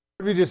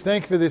We just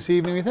thank you for this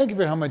evening. We thank you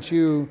for how much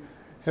you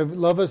have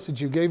loved us,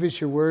 that you gave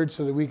us your word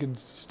so that we could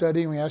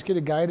study. And we ask you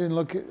to guide and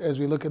look as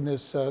we look in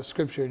this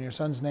scripture in your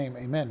son's name.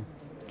 Amen.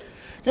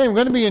 Okay, we're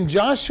going to be in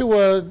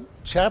Joshua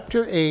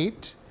chapter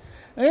 8.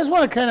 I just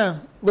want to kind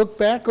of look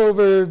back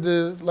over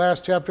the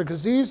last chapter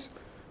because these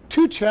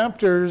two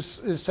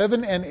chapters,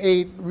 7 and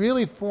 8,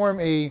 really form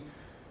a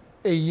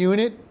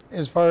unit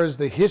as far as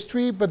the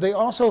history, but they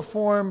also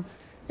form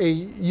a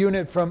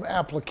unit from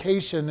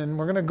application, and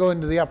we're going to go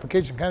into the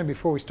application kind of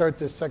before we start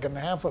this second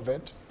half of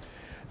it.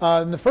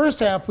 In the first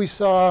half, we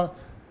saw,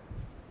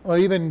 well,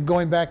 even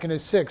going back into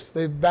 6,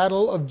 the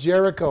Battle of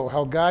Jericho,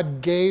 how God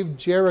gave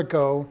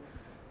Jericho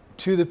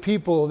to the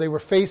people. They were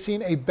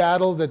facing a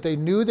battle that they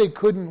knew they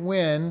couldn't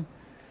win,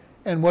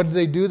 and what did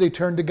they do? They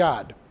turned to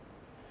God.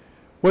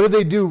 What did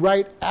they do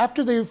right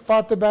after they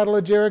fought the Battle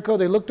of Jericho?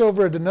 They looked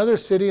over at another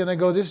city and they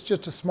go, this is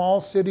just a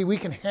small city. We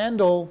can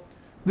handle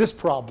this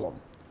problem.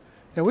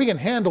 And we can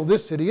handle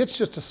this city. It's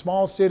just a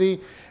small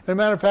city. As a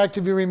matter of fact,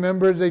 if you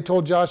remember, they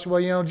told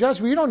Joshua,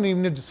 Joshua, you don't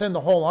even need to send the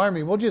whole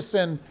army. We'll just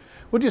send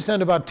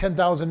about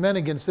 10,000 men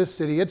against this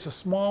city. It's a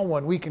small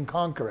one. We can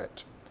conquer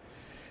it.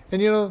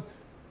 And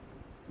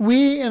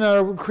we in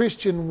our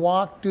Christian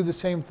walk do the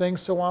same thing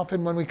so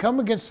often. When we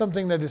come against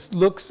something that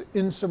looks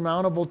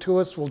insurmountable to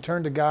us, we'll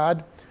turn to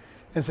God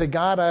and say,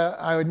 God,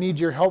 I need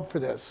your help for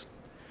this.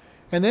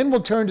 And then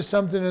we'll turn to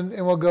something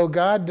and we'll go,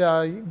 God,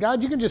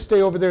 you can just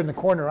stay over there in the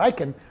corner. I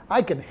can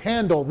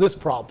handle this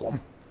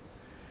problem.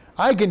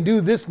 I can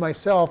do this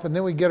myself. And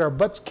then we get our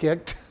butts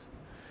kicked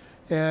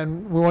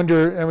and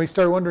we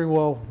start wondering,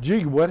 well,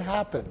 gee, what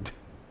happened?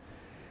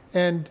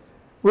 And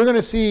we're going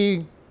to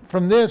see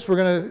from this, we're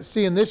going to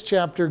see in this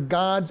chapter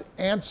God's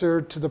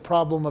answer to the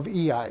problem of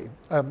AI.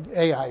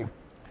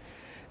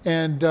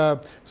 And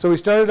so we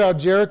started out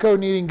Jericho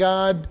needing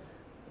God,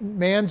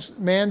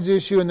 man's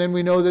issue, and then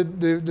we know that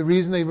the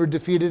reason they were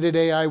defeated at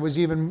Ai was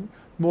even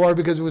more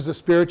because it was a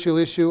spiritual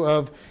issue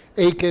of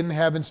Achan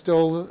having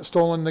stolen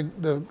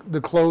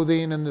the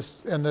clothing and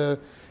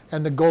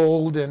the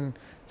gold, and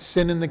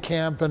sin in the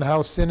camp, and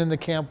how sin in the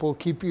camp will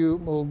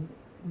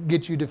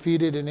get you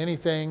defeated in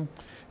anything.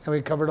 And we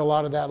covered a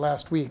lot of that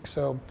last week.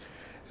 So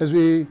and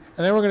then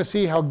we're going to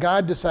see how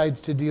God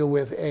decides to deal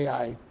with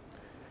Ai,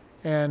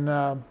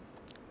 and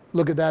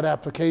look at that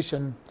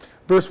application.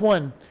 Verse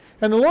 1.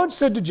 And the Lord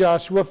said to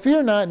Joshua,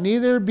 fear not,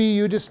 neither be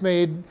you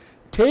dismayed.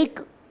 Take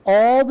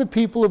all the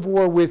people of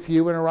war with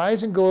you, and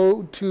arise and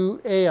go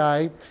to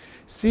Ai.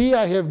 See,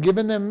 I have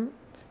given them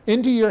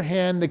into your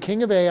hand, the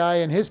king of Ai,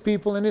 and his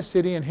people, and his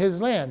city, and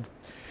his land.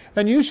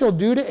 And you shall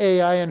do to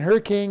Ai and her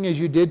king as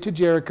you did to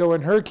Jericho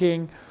and her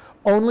king.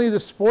 Only the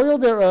spoil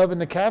thereof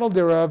and the cattle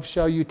thereof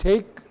shall you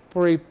take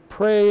for a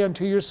prey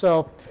unto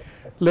yourself.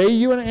 Lay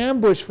you an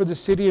ambush for the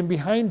city and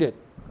behind it.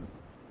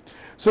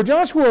 So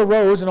Joshua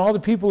arose and all the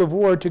people of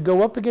war to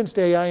go up against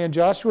Ai, and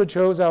Joshua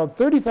chose out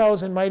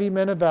 30,000 mighty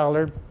men of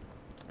valor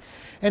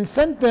and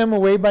sent them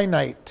away by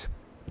night.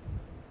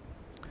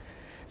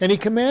 And he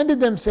commanded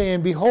them,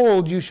 saying,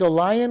 behold, you shall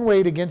lie in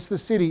wait against the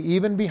city,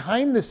 even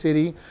behind the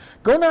city.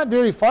 Go not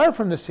very far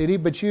from the city,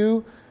 but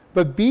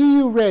be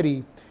you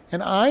ready.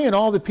 And I and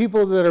all the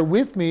people that are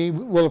with me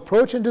will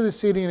approach into the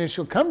city, and it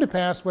shall come to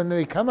pass when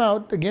they come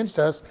out against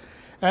us,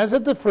 as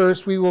at the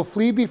first, we will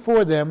flee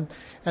before them,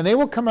 and they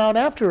will come out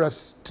after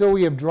us till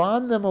we have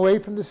drawn them away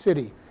from the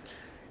city.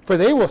 For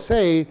they will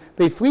say,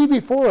 they flee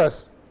before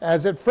us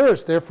as at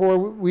first, therefore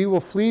we will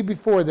flee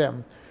before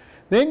them.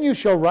 Then you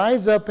shall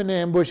rise up in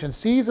ambush and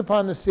seize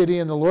upon the city,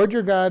 and the Lord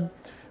your God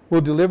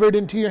will deliver it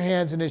into your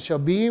hands. And it shall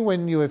be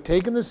when you have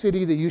taken the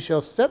city that you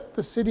shall set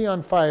the city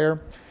on fire.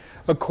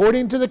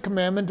 According to the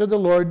commandment of the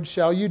Lord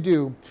shall you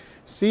do.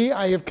 See,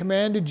 I have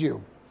commanded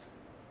you.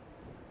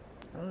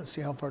 Let's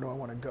see, how far do I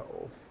want to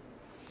go?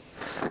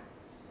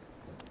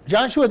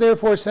 Joshua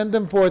therefore sent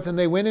them forth, and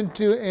they went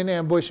into an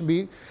ambush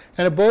and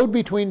abode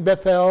between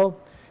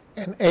Bethel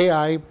and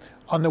Ai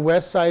on the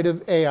west side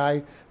of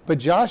Ai. But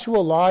Joshua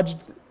lodged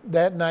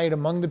that night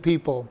among the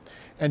people.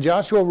 And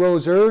Joshua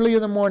rose early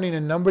in the morning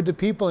and numbered the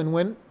people,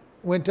 and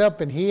went up,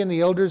 and he and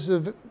the elders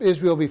of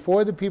Israel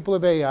before the people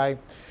of Ai.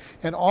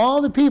 And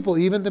all the people,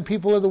 even the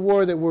people of the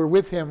war that were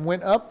with him,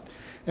 went up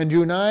and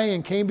drew nigh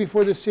and came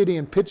before the city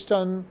and pitched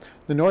on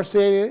the north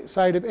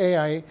side of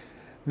Ai.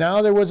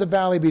 Now there was a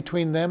valley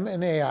between them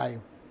and Ai.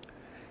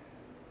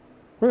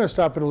 We're going to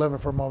stop at 11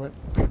 for a moment.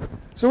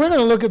 So we're going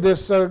to look at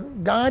this.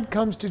 God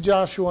comes to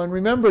Joshua. And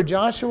remember,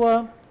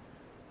 Joshua,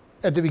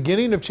 at the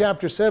beginning of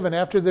chapter 7,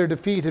 after their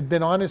defeat, had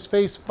been on his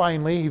face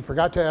finally. He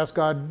forgot to ask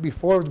God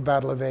before the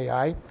Battle of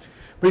Ai.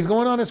 But he's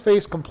going on his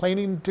face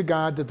complaining to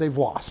God that they've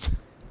lost.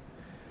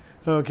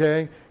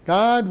 Okay?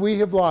 God, we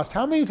have lost.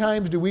 How many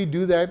times do we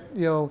do that?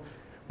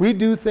 We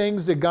do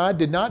things that God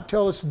did not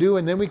tell us to do,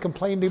 and then we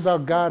complain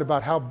about God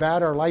about how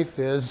bad our life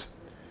is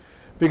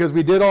because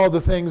we did all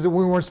the things that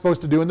we weren't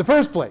supposed to do in the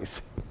first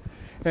place.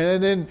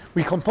 And then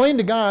we complain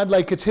to God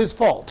like it's his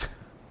fault.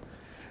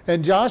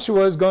 And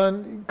Joshua is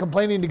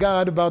complaining to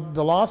God about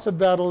the loss of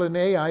battle in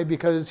Ai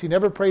because he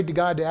never prayed to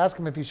God to ask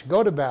him if he should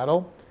go to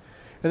battle.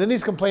 And then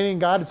he's complaining,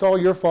 God, it's all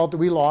your fault that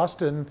we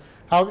lost, and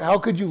How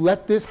could you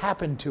let this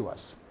happen to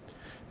us?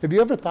 Have you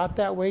ever thought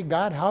that way?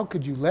 God, how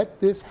could you let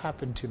this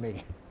happen to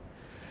me?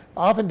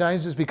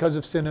 Oftentimes it's because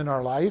of sin in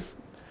our life.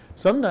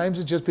 Sometimes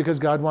it's just because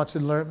God wants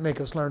to make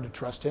us learn to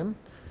trust him.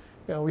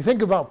 We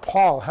think about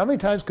Paul. How many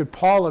times could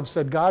Paul have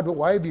said, God, but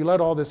why have you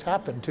let all this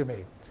happen to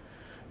me?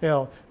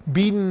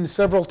 Beaten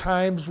several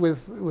times with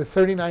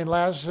 39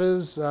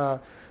 lashes,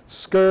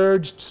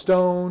 scourged,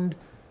 stoned,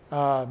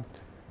 out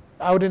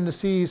in the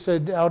sea, he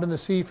said, out in the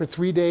sea for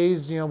 3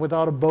 days,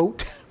 without a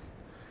boat,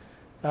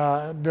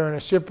 during a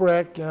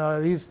shipwreck.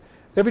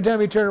 Every time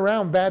he turned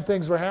around, bad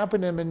things were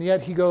happening to him, and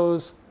yet he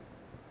goes,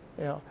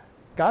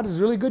 God is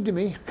really good to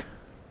me.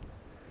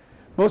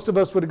 Most of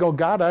us would go,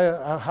 God,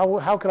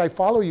 how could I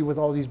follow you with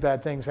all these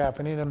bad things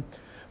happening?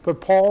 But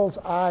Paul's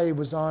eye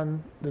was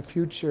on the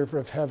future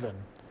of heaven.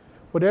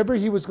 Whatever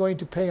he was going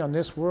to pay on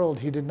this world,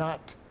 he did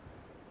not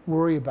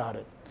worry about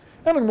it.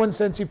 And in one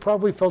sense, he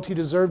probably felt he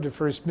deserved it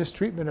for his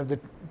mistreatment of the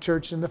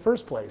church in the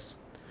first place.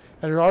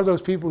 And there are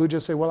those people who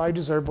just say, well, I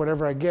deserve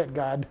whatever I get,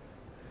 God.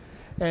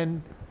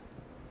 And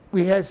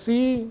we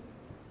see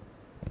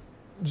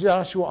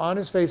Joshua on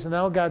his face, and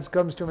now God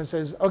comes to him and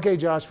says, okay,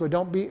 Joshua,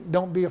 don't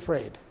be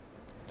afraid.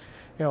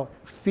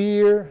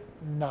 Fear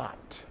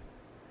not.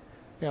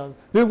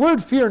 The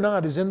word fear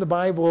not is in the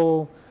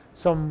Bible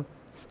some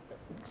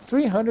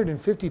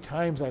 350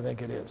 times, I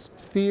think it is.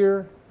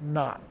 Fear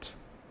not.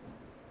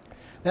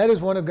 That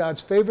is one of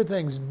God's favorite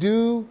things.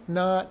 Do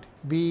not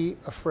be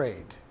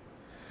afraid.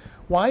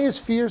 Why is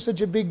fear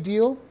such a big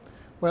deal?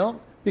 Well,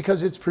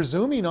 because it's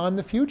presuming on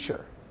the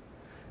future.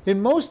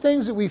 In most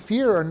things that we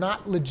fear are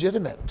not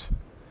legitimate.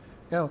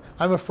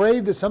 I'm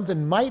afraid that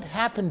something might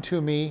happen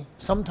to me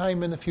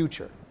sometime in the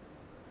future.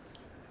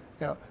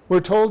 We're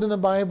told in the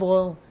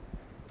Bible,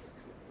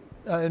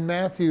 in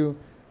Matthew,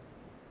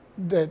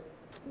 that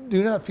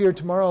do not fear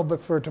tomorrow, but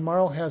for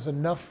tomorrow has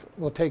enough,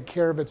 will take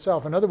care of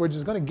itself. In other words,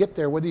 it's going to get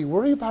there. Whether you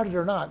worry about it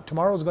or not,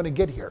 tomorrow is going to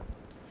get here.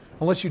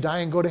 Unless you die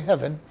and go to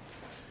heaven.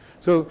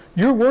 So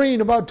your worrying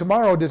about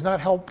tomorrow does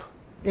not help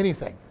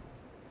anything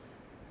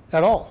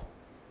at all.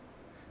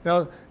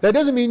 Now, that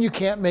doesn't mean you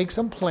can't make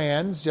some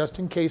plans just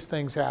in case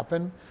things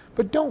happen,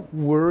 but don't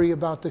worry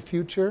about the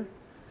future.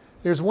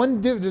 There's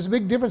a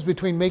big difference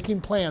between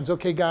making plans.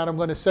 Okay, God, I'm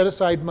going to set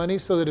aside money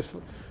so that if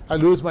I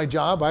lose my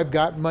job, I've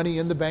got money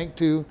in the bank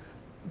to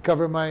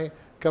cover my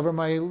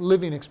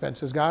living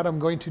expenses. God, I'm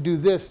going to do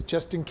this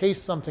just in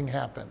case something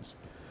happens.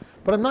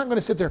 But I'm not going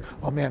to sit there,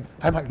 oh man,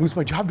 I might lose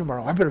my job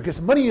tomorrow. I better get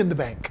some money in the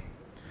bank.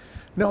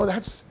 No,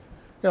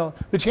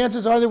 the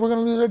chances are that we're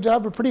going to lose our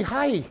job are pretty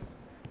high.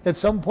 At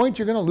some point,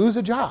 you're going to lose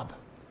a job.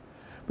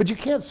 But you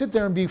can't sit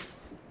there and be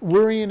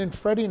worrying and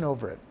fretting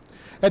over it.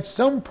 At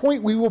some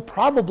point, we will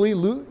probably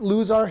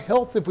lose our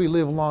health if we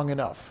live long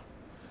enough.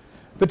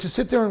 But to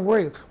sit there and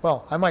worry,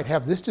 well, I might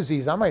have this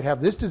disease, I might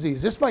have this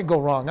disease, this might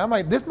go wrong,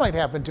 this might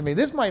happen to me,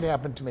 this might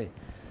happen to me.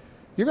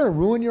 You're going to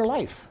ruin your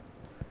life.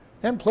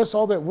 And plus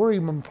all that worry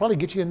will probably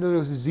get you into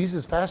those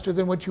diseases faster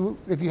than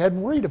if you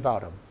hadn't worried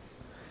about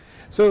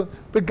them.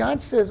 But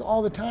God says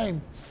all the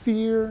time,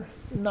 fear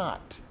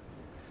not.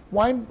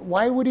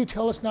 Why would he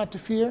tell us not to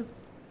fear?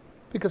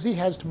 Because he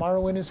has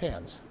tomorrow in his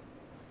hands.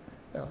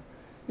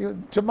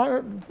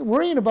 Tomorrow,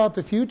 worrying about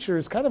the future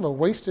is kind of a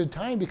wasted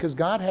time because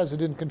God has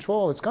it in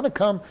control. It's going to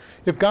come.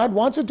 If God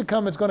wants it to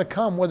come, it's going to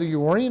come whether you're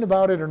worrying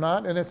about it or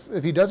not. And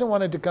if he doesn't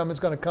want it to come, it's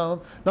going to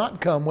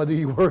not come whether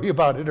you worry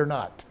about it or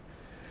not.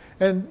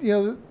 And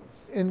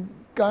and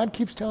God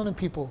keeps telling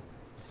people,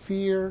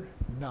 fear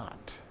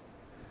not.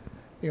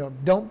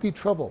 Don't be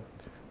troubled.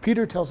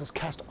 Peter tells us,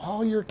 cast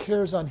all your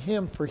cares on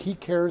him, for he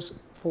cares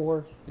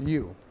for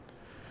you.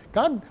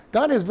 God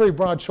has very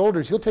broad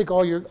shoulders. He'll take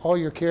all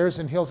your cares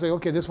and he'll say,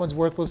 okay, this one's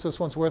worthless, this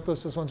one's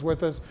worthless, this one's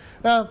worthless.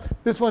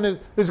 This one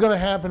is going to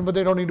happen, but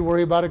they don't need to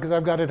worry about it because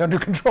I've got it under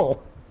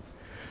control.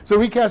 So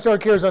we cast our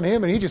cares on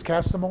him and he just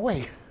casts them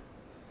away.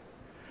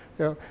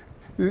 You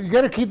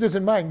got to keep this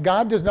in mind.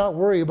 God does not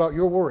worry about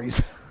your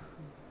worries.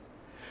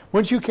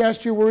 Once you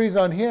cast your worries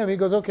on him, he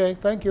goes, okay,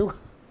 thank you.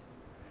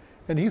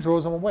 And he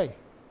throws them away.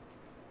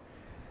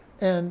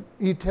 And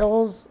he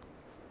tells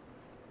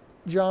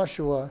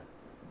Joshua,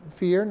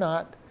 fear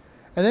not.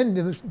 And then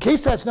in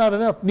case that's not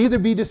enough, neither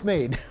be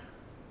dismayed.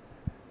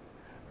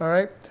 All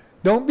right?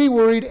 Don't be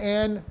worried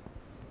and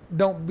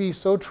don't be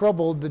so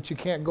troubled that you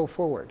can't go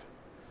forward.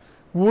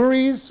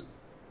 Worries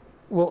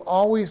will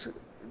always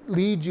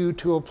lead you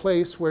to a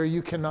place where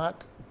you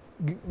cannot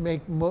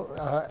make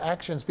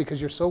actions because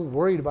you're so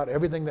worried about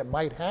everything that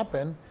might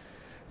happen.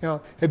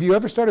 Have you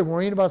ever started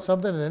worrying about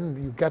something and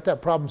then you've got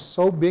that problem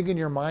so big in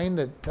your mind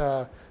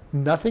that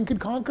nothing could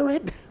conquer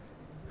it?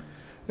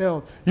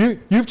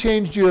 You've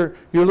changed your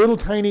little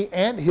tiny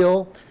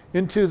anthill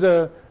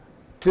into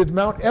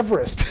Mount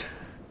Everest.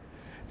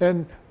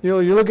 And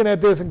you're looking at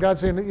this and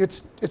God's saying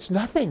it's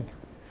nothing.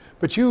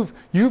 But you've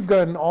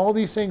gotten all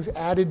these things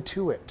added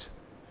to it.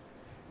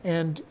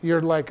 And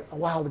you're like,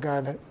 wow,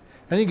 God. And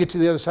then you get to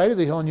the other side of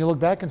the hill and you look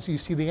back and you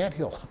see the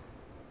anthill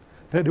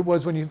that it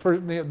was when you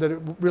first, that it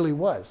really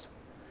was.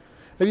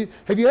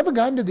 Have you ever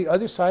gotten to the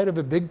other side of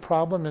a big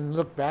problem and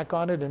looked back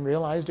on it and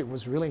realized it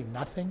was really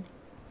nothing?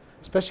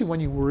 Especially when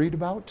you worried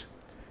about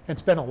and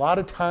spent a lot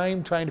of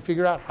time trying to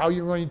figure out how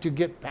you're going to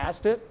get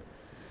past it.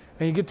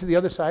 And you get to the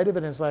other side of it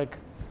and it's like,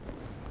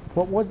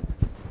 that was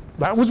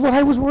what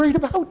I was worried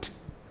about.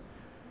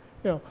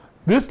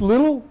 This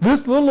little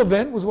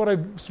event was what I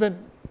spent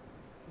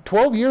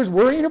 12 years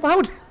worrying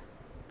about.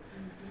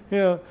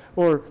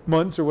 Or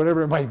months or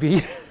whatever it might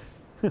be.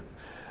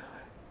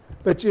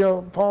 But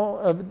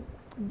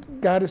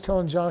God is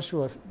telling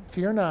Joshua,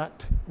 fear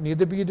not,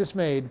 neither be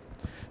dismayed.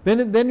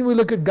 Then we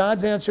look at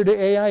God's answer to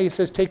Ai. He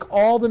says, take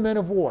all the men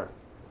of war.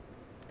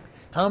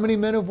 How many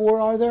men of war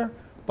are there?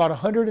 About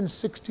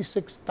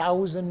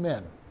 166,000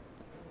 men.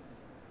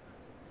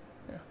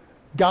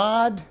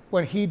 God,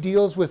 when he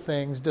deals with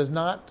things, does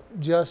not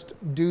just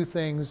do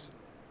things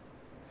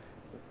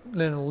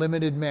in a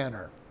limited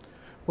manner.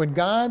 When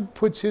God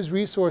puts his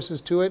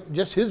resources to it,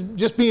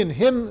 just being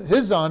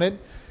his on it,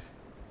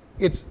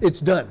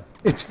 it's done.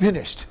 It's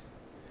finished.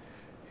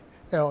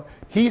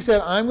 He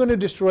said, I'm going to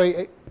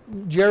destroy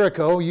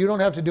Jericho. You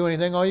don't have to do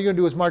anything. All you're going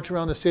to do is march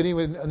around the city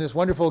and this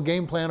wonderful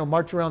game plan will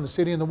march around the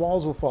city and the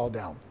walls will fall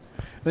down.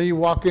 Then you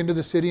walk into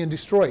the city and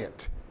destroy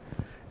it.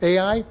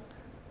 Ai,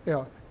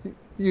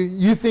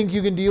 you think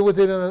you can deal with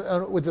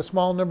it with a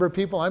small number of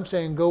people? I'm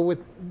saying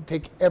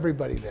take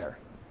everybody there.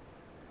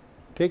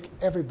 Take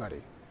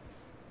everybody.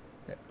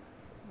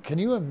 Can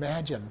you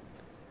imagine?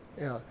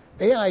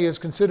 Ai is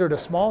considered a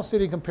small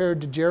city compared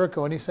to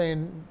Jericho, and he's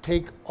saying,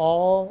 take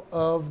all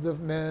of the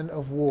men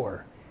of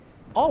war.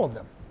 All of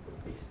them.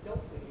 Be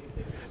stealthy.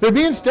 They're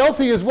being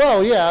stealthy as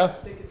well, yeah.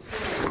 If they could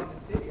sneak around the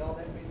city, all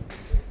that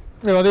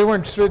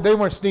means. They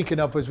weren't sneaking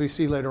up as we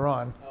see later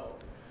on. Oh.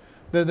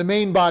 The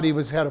main body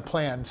had a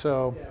plan,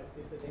 so. Yeah,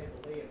 they said they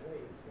had to lay in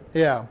wait. So.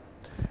 Yeah.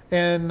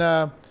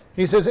 And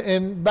he says,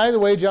 and by the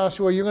way,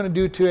 Joshua, you're going to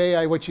do to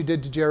Ai what you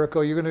did to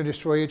Jericho. You're going to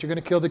destroy it. You're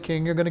going to kill the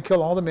king. You're going to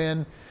kill all the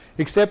men.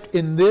 Except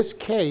in this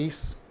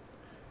case,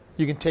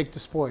 you can take the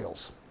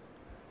spoils.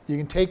 You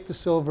can take the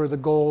silver, the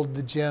gold,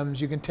 the gems.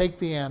 You can take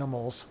the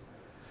animals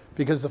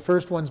because the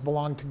first ones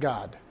belong to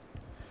God.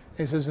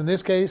 He says, in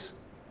this case,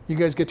 you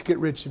guys get to get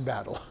rich in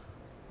battle.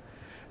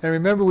 And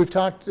remember, we've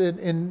talked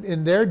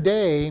in their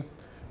day,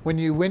 when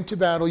you went to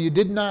battle, you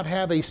did not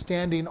have a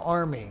standing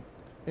army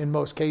in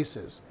most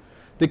cases.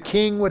 The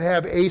king would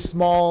have a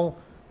small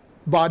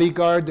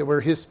bodyguard that were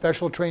his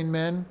special trained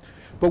men.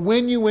 But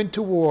when you went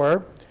to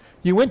war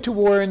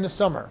in the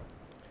summer.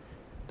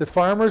 The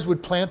farmers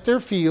would plant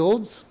their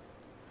fields,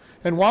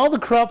 and while the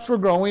crops were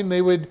growing,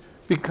 they would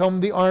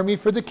become the army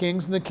for the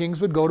kings, and the kings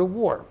would go to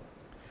war.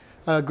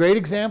 A great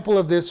example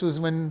of this was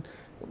when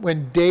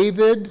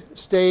David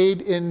stayed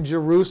in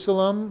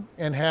Jerusalem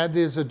and had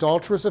his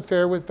adulterous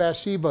affair with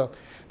Bathsheba.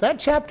 That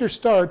chapter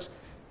starts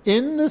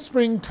in the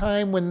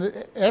springtime,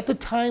 at the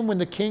time when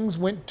the kings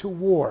went to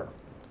war.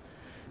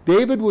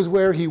 David was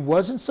where he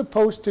wasn't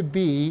supposed to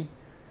be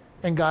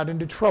and got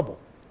into trouble.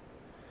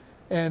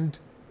 And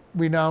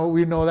we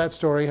know that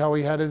story, how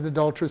he had an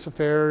adulterous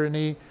affair and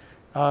he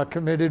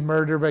committed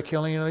murder by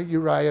killing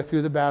Uriah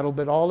through the battle.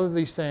 But all of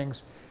these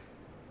things,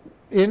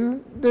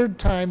 in their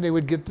time, they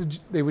would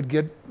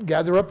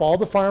gather up all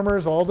the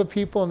farmers, all the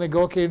people, and they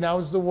go, okay, now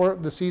is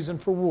the season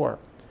for war.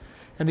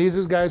 And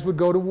these guys would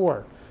go to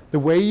war. The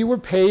way you were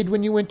paid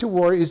when you went to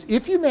war is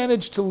if you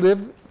managed to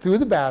live through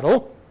the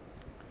battle,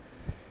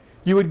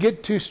 you would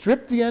get to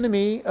strip the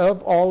enemy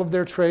of all of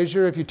their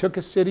treasure. If you took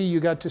a city, you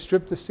got to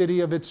strip the city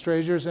of its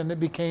treasures, and it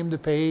became to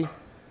pay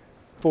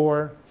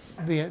for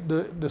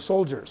the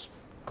soldiers,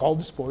 called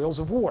the spoils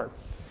of war.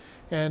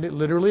 And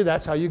literally,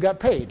 that's how you got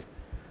paid.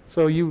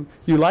 So you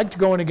liked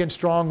going against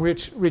strong,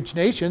 rich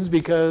nations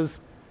because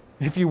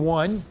if you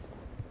won,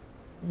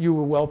 you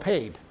were well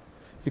paid.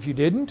 If you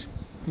didn't,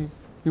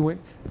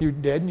 you're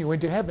dead and you went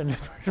to heaven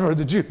for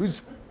the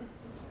Jews.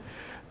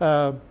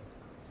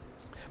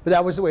 But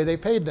that was the way they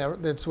paid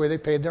that's the way they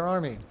paid their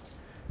army.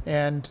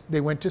 And they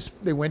went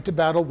to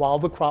battle while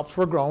the crops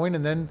were growing,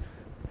 and then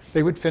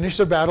they would finish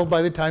the battle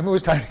by the time it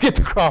was time to get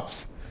the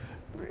crops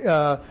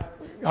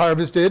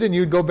harvested, and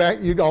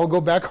you'd all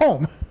go back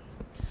home.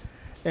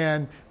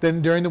 And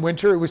then during the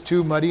winter it was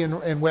too muddy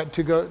and wet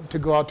to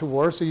go out to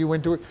war, so you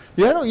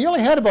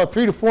only had about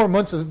 3 to 4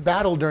 months of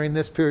battle during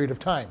this period of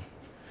time.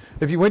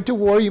 If you went to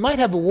war, you might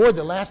have a war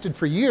that lasted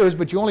for years,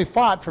 but you only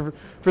fought for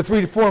 3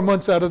 to 4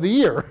 months out of the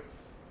year.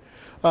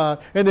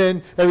 And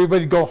then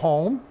everybody'd go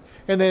home,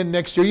 and then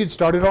next year you'd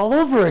start it all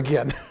over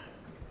again.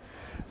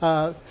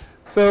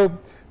 So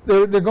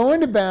they're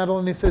going to battle,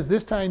 and he says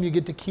this time you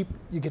get to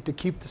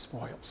keep the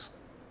spoils.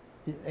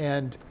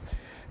 And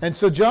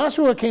so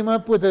Joshua came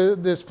up with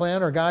this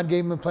plan, or God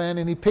gave him a plan,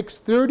 and he picks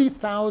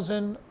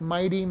 30,000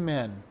 mighty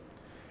men.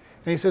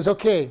 And he says,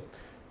 okay,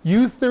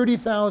 you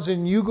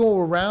 30,000, you go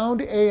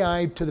around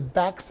Ai to the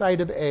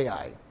backside of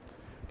Ai.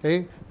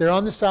 Okay, they're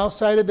on the south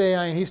side of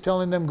Ai, and he's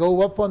telling them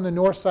go up on the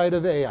north side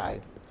of Ai.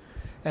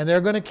 And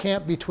they're going to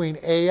camp between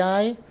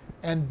Ai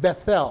and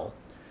Bethel.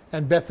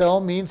 And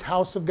Bethel means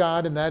house of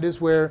God, and that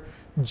is where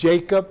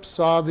Jacob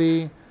saw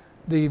the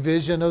the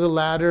vision of the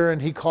ladder,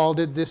 and he called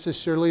it, this is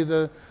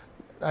surely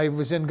I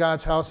was in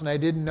God's house and I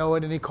didn't know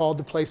it, and he called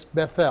the place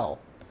Bethel.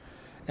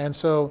 And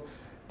so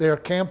they're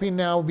camping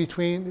now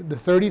between, the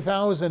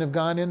 30,000 have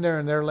gone in there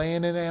and they're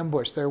laying in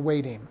ambush, they're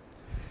waiting.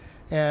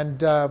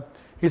 And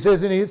he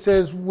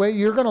says, wait,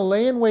 you're going to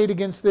lay in wait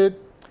against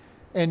it,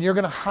 and you're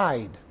going to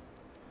hide.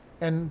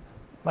 And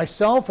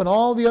myself and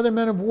all the other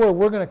men of war,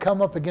 we're going to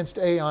come up against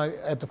Ai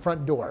at the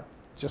front door,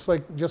 just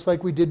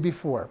like we did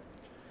before.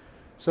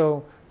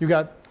 So you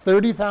got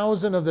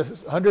 30,000 of the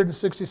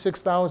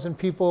 166,000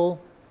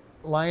 people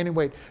lying in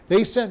wait.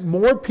 They sent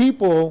more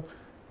people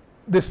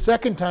the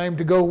second time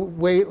to go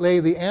lay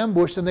the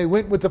ambush than they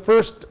went with the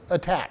first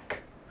attack.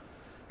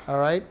 All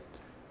right?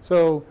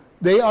 So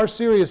they are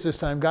serious this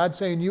time. God's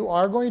saying, you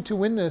are going to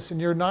win this,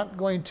 and you're not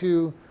going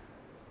to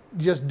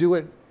just do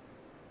it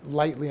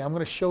lightly. I'm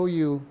going to show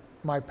you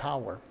my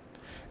power.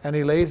 And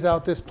he lays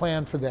out this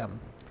plan for them.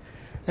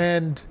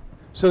 And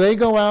so they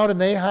go out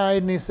and they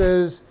hide, and he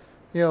says,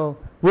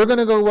 we're going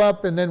to go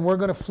up, and then we're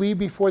going to flee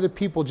before the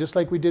people, just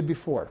like we did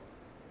before.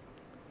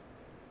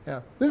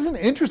 Yeah, this is an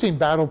interesting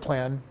battle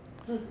plan.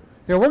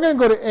 We're going to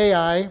go to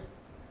Ai,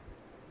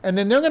 and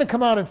then they're going to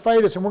come out and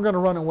fight us, and we're going to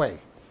run away.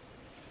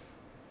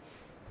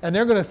 And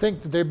they're going to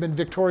think that they've been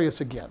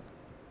victorious again.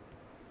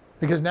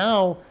 Because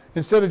now,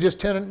 instead of just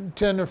 10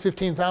 or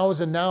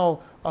 15,000,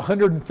 now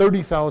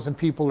 130,000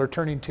 people are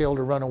turning tail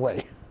to run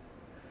away.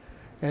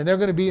 And they're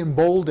going to be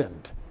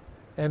emboldened.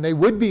 And they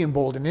would be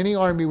emboldened. Any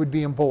army would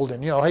be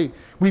emboldened. Hey,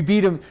 we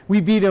beat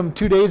them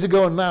 2 days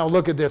ago, and now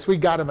look at this. We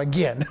got them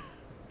again.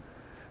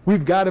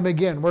 We've got them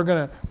again. We're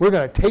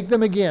gonna take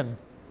them again.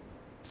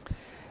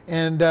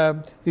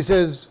 And he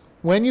says,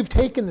 when you've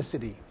taken the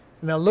city.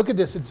 Now look at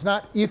this. It's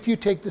not if you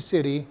take the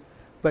city,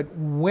 but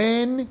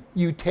when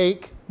you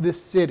take the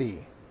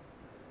city,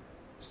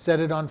 set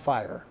it on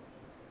fire.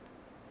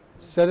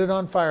 Set it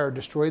on fire.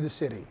 Destroy the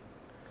city.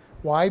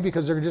 Why?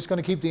 Because they're just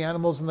going to keep the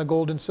animals and the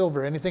gold and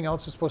silver. Anything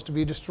else is supposed to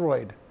be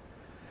destroyed.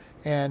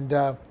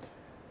 And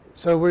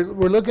so we're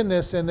looking at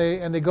this, and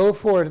they go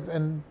for it.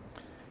 And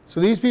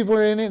so these people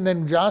are in it, and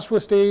then Joshua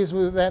stays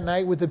that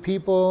night with the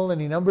people, and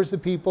he numbers the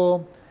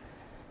people,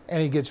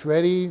 and he gets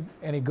ready,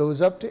 and he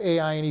goes up to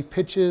Ai, and he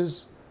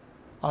pitches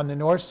on the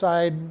north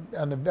side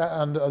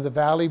of the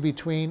valley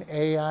between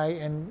Ai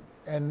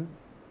and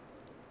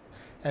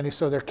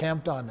so they're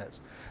camped on this.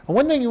 And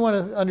one thing you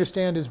want to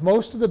understand is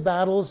most of the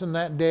battles in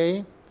that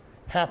day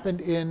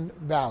happened in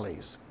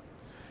valleys.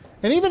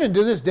 And even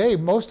into this day,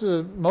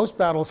 most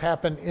battles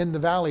happen in the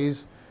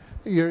valleys.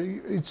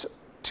 It's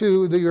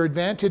to your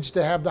advantage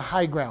to have the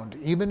high ground.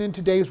 Even in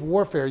today's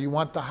warfare, you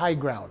want the high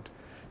ground.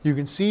 You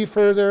can see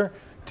further.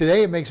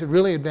 Today it makes it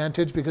really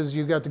advantage because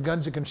you've got the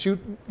guns that can shoot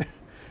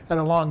at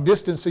a long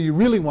distance, so you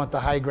really want the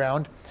high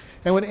ground.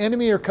 And when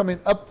enemy are coming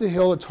up the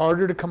hill, it's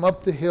harder to come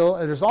up the hill,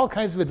 and there's all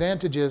kinds of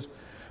advantages.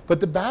 But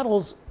the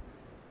battles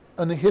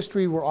in the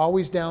history were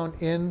always down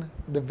in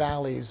the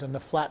valleys and the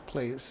flat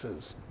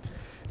places.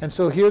 And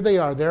so here they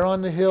are. They're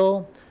on the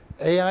hill,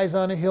 Ai's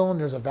on a hill, and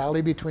there's a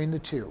valley between the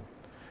two,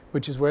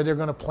 which is where they're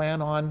going to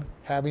plan on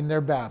having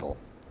their battle.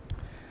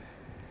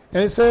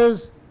 And it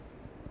says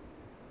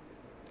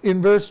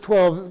in verse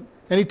 12,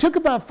 and he took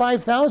about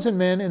 5,000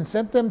 men and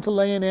sent them to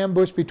lay in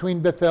ambush between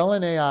Bethel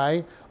and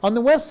Ai on the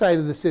west side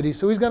of the city.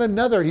 So he's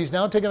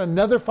now taken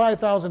another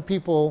 5,000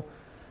 people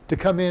to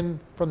come in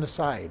from the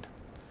side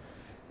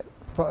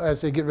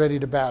as they get ready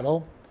to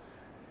battle.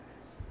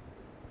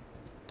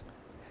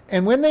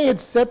 And when they had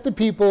set the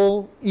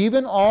people,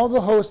 even all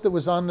the host that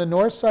was on the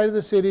north side of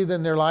the city,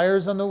 then their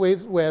liars on the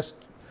west,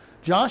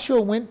 Joshua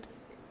went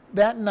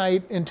that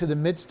night into the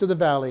midst of the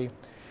valley.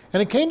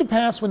 And it came to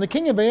pass when the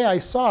king of Ai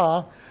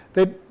saw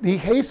that he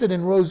hastened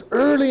and rose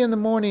early in the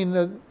morning,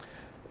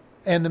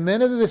 and the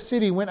men of the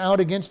city went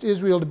out against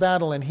Israel to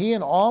battle, and he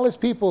and all his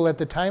people at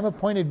the time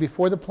appointed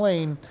before the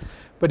plain,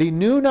 but he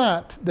knew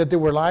not that there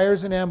were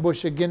liars in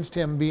ambush against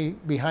him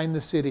behind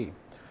the city.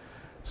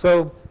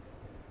 So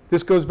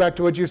this goes back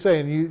to what you're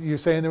saying. You're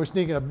saying they were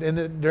sneaking up.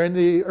 During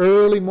the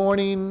early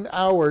morning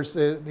hours,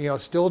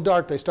 still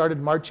dark, they started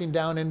marching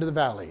down into the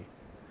valley.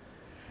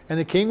 And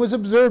the king was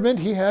observant.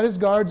 He had his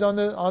guards on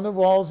the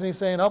walls, and he's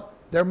saying, oh,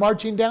 they're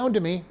marching down to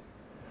me.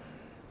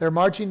 They're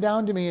marching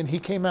down to me, and he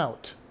came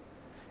out.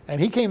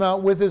 And he came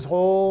out with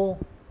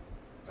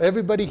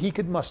everybody he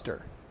could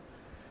muster.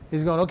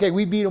 He's going, okay,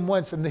 we beat him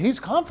once, and he's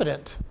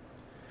confident.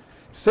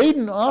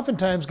 Satan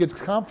oftentimes gets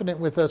confident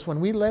with us. When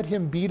we let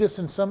him beat us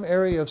in some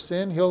area of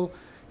sin, he'll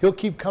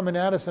keep coming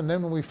at us, and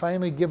then when we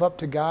finally give up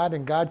to God,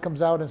 and God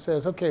comes out and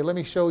says, okay, let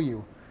me show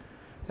you.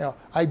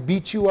 I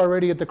beat you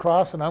already at the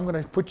cross, and I'm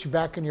going to put you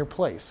back in your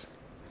place.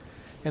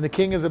 And the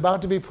king is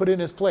about to be put in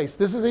his place.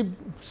 This is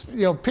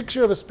a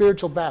picture of a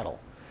spiritual battle.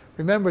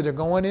 Remember, they're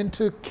going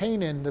into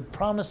Canaan, the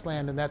promised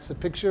land, and that's the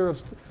picture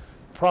of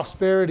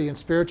prosperity and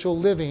spiritual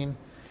living.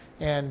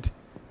 And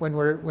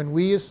when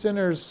we as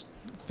sinners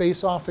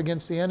face off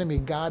against the enemy,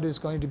 God is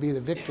going to be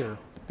the victor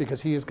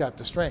because he has got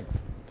the strength.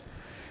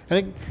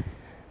 And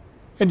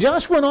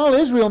Joshua and all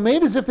Israel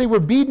made as if they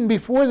were beaten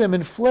before them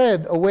and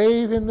fled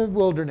away in the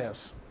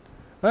wilderness.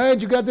 All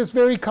right, you got this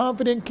very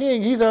confident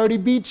king. He's already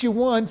beat you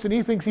once, and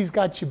he thinks he's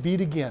got you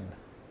beat again.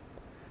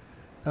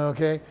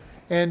 Okay?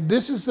 And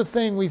this is the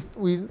thing,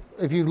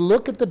 if you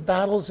look at the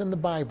battles in the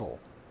Bible,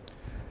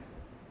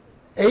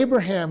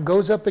 Abraham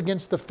goes up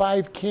against the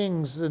 5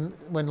 kings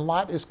when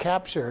Lot is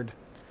captured,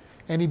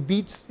 and he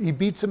beats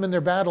them in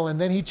their battle, and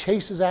then he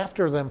chases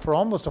after them for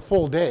almost a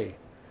full day,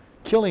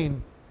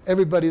 killing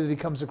everybody that he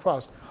comes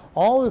across.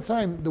 All the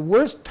time, the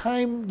worst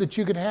time that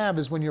you could have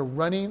is when you're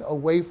running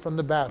away from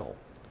the battle.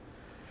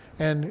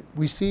 And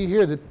we see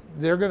here that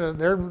they're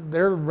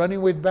running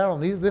away from the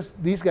battle. And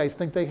these guys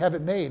think they have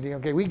it made.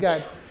 Okay, we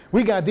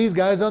got these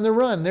guys on the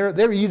run.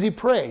 They're easy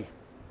prey.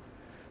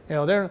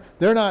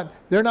 They're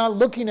not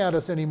looking at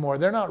us anymore.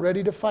 They're not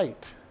ready to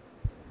fight.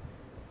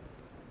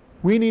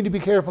 We need to be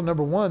careful,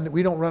 number one, that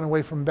we don't run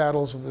away from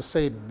battles with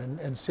Satan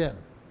and sin.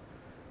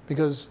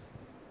 Because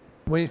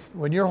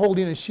when you're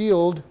holding a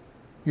shield,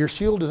 your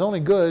shield is only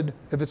good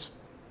if it's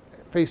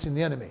facing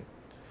the enemy.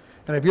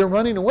 And if you're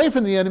running away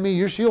from the enemy,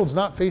 your shield's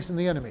not facing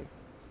the enemy.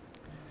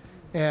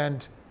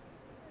 And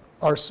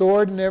our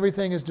sword and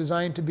everything is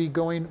designed to be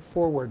going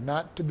forward,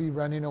 not to be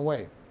running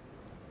away.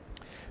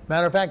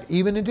 Matter of fact,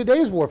 even in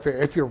today's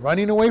warfare, if you're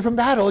running away from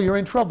battle, you're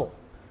in trouble.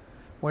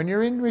 When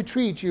you're in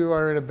retreat, you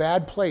are in a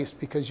bad place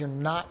because you're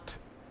not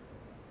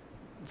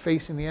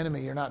facing the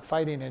enemy, you're not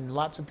fighting, and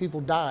lots of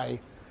people die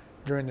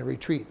during the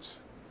retreats.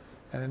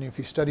 And if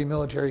you study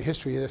military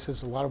history, this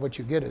is a lot of what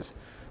you get is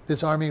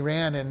this army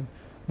ran, and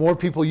more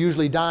people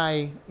usually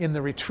die in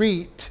the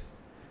retreat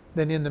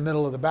than in the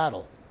middle of the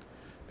battle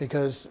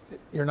because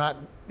you're not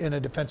in a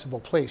defensible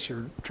place.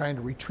 You're trying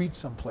to retreat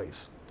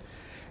someplace.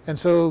 And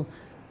so,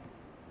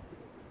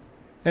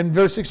 in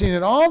verse 16,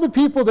 and all the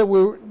people that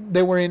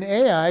were in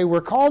Ai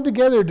were called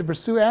together to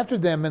pursue after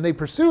them, and they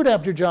pursued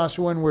after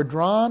Joshua and were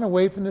drawn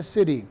away from the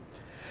city.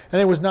 And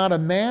there was not a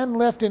man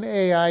left in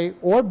Ai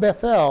or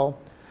Bethel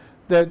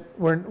that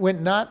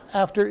went not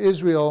after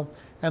Israel,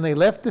 and they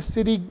left the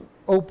city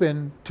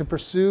open to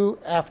pursue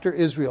after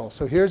Israel.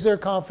 So here's their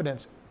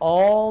confidence.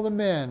 All the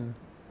men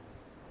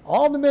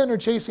are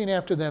chasing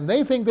after them.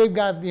 They think they've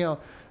got,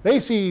 they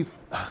see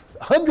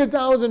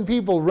 100,000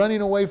 people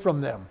running away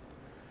from them.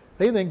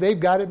 They think they've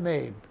got it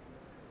made.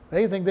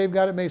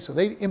 So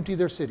they empty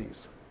their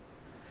cities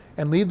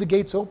and leave the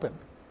gates open.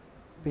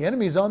 The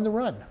enemy's on the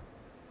run.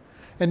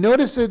 And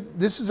notice that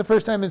this is the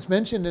first time it's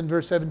mentioned in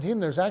verse 17.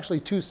 There's actually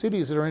 2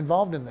 cities that are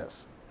involved in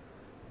this.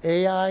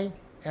 Ai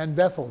and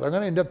Bethel. They're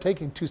going to end up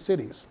taking 2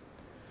 cities.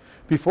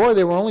 Before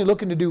they were only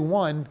looking to do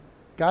 1.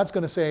 God's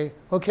going to say,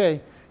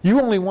 okay,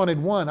 you only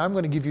wanted 1. I'm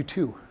going to give you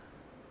 2.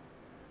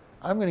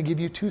 I'm going to give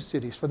you 2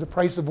 cities for the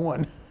price of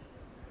 1.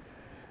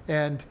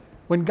 And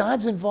when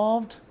God's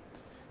involved,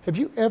 have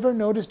you ever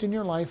noticed in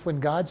your life when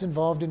God's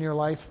involved in your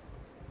life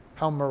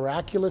how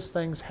miraculous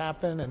things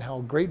happen and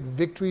how great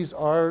victories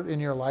are in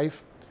your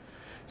life?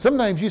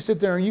 Sometimes you sit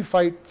there and you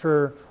fight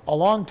for a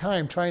long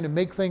time trying to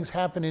make things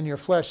happen in your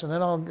flesh, and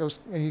then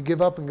and you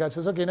give up, and God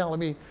says, okay, now let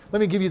me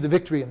give you the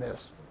victory in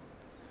this.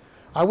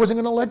 I wasn't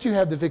going to let you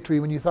have the victory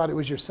when you thought it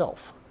was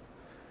yourself.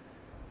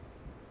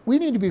 We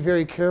need to be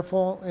very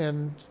careful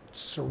and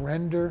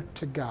surrender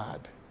to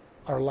God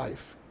our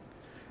life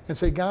and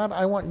say, God,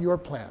 I want your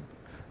plan.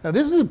 Now,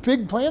 this is a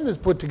big plan that's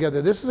put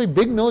together. This is a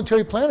big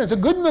military plan. It's a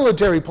good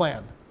military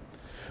plan.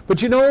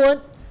 But you know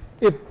what?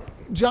 If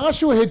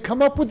Joshua had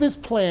come up with this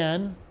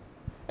plan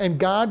and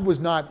God was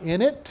not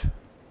in it,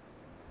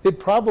 it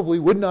probably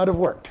would not have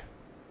worked.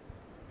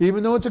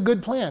 Even though it's a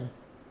good plan.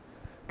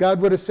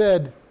 God would have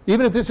said,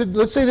 even if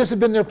let's say this had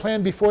been their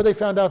plan before they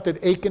found out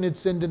that Achan had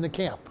sinned in the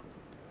camp.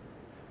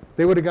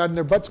 They would have gotten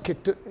their butts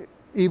kicked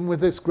even with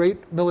this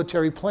great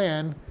military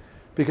plan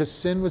because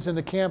sin was in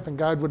the camp, and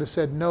God would have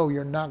said, no,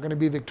 you're not going to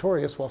be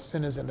victorious while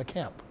sin is in the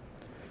camp.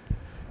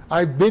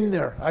 I've been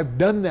there. I've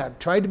done that.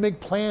 Tried to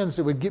make plans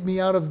that would get me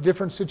out of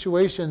different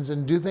situations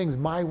and do things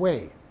my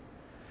way.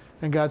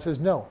 And God says,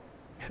 no.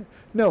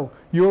 No,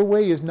 your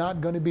way is not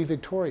going to be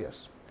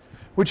victorious.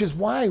 Which is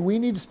why we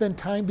need to spend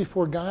time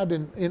before God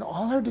in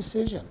all our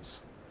decisions.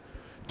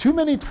 Too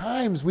many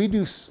times we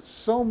do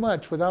so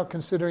much without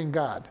considering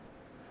God,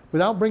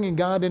 without bringing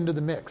God into the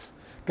mix.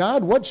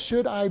 God, what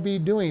should I be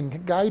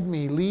doing? Guide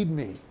me, lead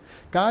me.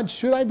 God,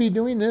 should I be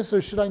doing this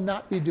or should I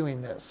not be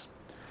doing this?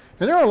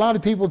 And there are a lot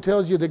of people who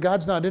tells you that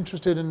God's not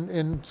interested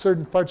in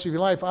certain parts of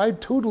your life. I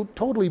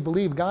totally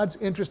believe God's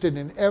interested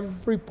in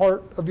every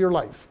part of your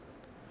life.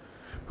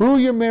 Who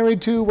you're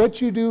married to,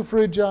 what you do for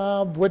a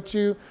job,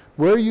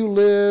 where you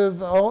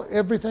live,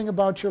 everything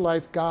about your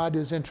life, God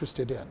is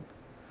interested in.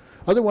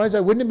 Otherwise, I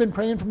wouldn't have been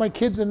praying for my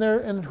kids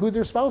and who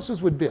their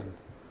spouses would have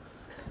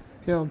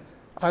been.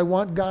 I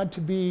want God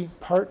to be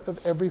part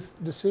of every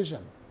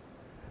decision.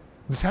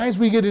 The times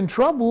we get in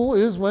trouble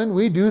is when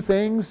we do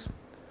things,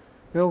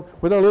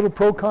 with our little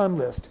pro-con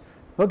list.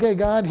 Okay,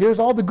 God, here's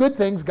all the good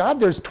things. God,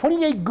 there's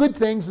 28 good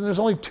things and there's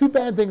only 2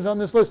 bad things on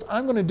this list.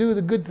 I'm going to do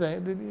the good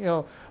thing.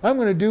 I'm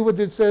going to do what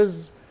it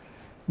says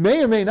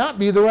may or may not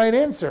be the right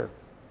answer.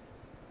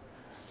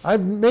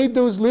 I've made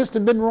those lists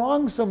and been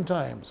wrong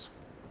sometimes.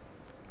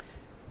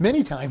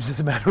 Many times, as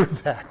a matter of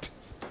fact.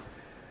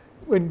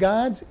 When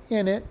God's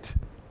in it,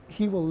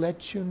 he will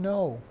let you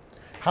know.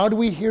 How do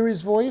we hear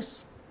his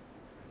voice?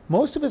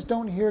 Most of us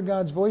don't hear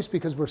God's voice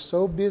because we're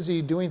so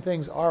busy doing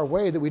things our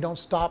way that we don't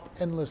stop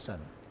and listen.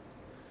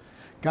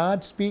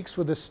 God speaks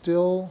with a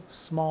still,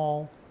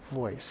 small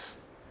voice.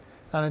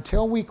 And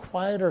until we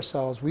quiet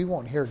ourselves, we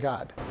won't hear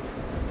God.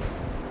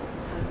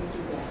 How do you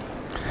do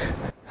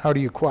that? How do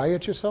you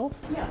quiet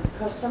yourself? Yeah,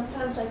 because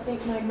sometimes I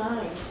think my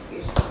mind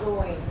is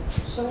going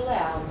so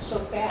loud, so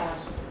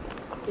fast,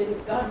 that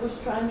if God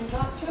was trying to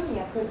talk to me,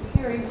 I couldn't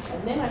hear him,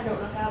 and then I don't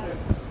know how to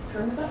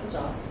turn the buttons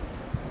off.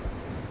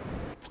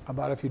 How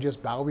about if you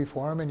just bow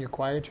before him and you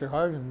quiet your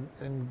heart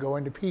and go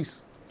into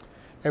peace?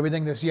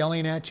 Everything that's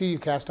yelling at you, you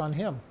cast on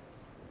him.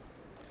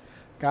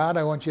 God,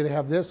 I want you to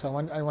have this. I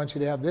want you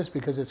to have this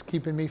because it's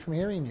keeping me from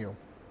hearing you.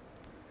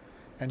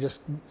 And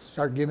just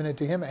start giving it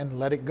to him and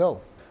let it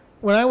go.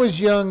 When I was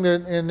young,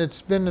 and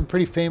it's been a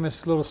pretty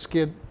famous little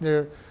skit,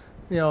 there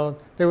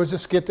was a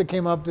skit that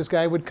came up. This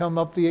guy would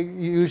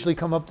usually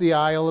come up the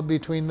aisle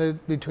between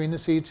the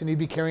seats, and he'd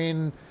be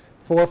carrying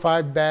 4 or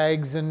 5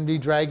 bags and be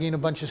dragging a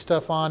bunch of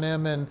stuff on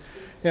him, and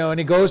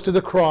he goes to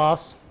the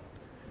cross,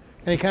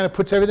 and he kind of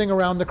puts everything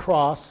around the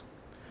cross.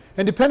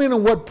 And depending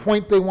on what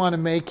point they want to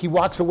make, he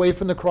walks away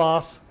from the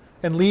cross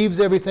and leaves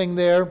everything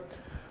there.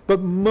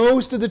 But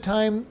most of the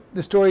time,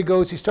 the story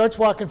goes, he starts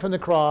walking from the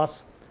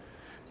cross,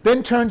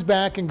 then turns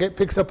back and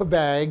picks up a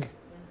bag,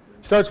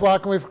 starts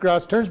walking away from the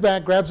cross, turns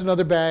back, grabs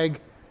another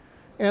bag,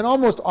 and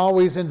almost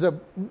always ends up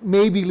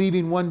maybe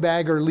leaving one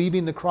bag or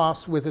leaving the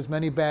cross with as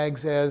many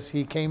bags as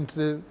he came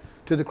to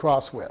the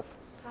cross with.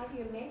 How do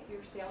you make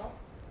yourself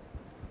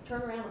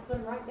turn around and put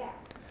them right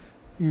back?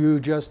 You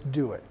just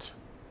do it.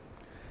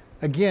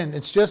 Again,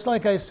 it's just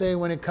like I say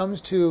when it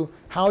comes to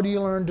how do you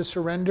learn to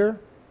surrender?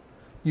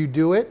 You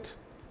do it.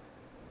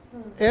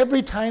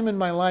 Every time in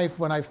my life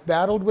when I've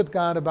battled with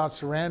God about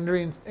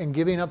surrendering and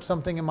giving up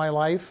something in my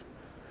life,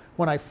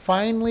 when I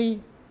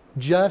finally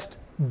just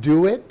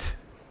do it,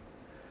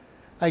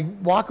 I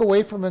walk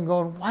away from it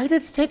going, why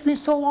did it take me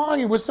so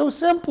long? It was so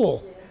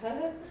simple.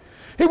 Yeah.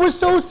 It was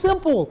so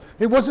simple.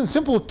 It wasn't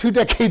simple 2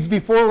 decades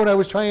before when I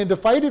was trying to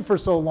fight it for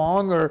so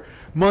long, or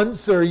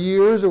months or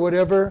years or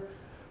whatever.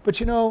 But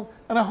and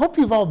I hope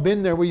you've all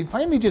been there where you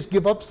finally just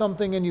give up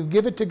something and you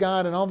give it to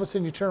God, and all of a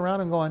sudden you turn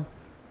around and going,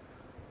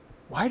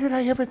 why did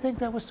I ever think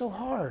that was so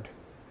hard?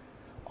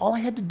 All I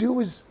had to do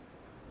was,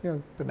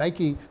 the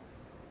Nike.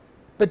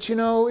 But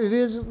it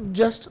is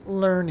just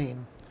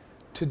learning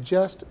to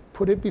just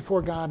put it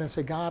before God and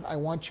say, God, I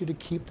want you to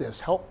keep this.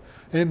 Help.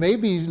 And it may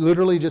be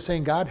literally just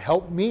saying, God,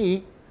 help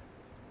me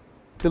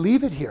to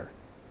leave it here.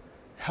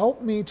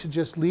 Help me to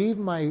just leave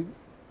my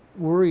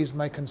worries,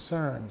 my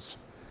concerns.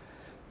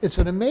 It's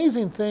an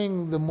amazing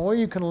thing. The more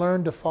you can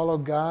learn to follow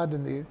God,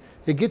 and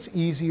it gets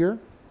easier.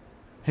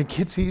 It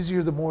gets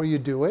easier the more you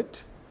do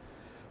it.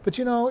 But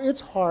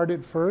it's hard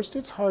at first.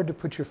 It's hard to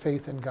put your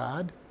faith in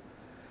God.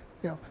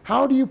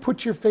 How do you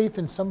put your faith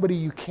in somebody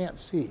you can't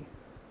see?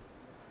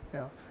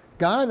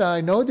 God,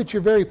 I know that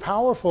you're very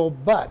powerful,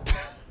 but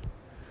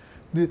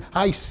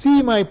I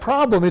see my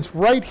problem. It's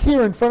right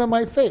here in front of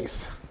my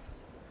face.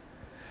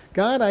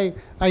 God,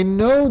 I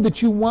know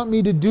that you want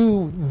me to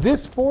do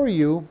this for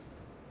you,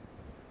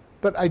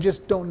 but I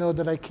just don't know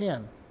that I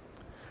can.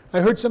 I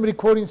heard somebody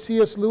quoting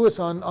C.S. Lewis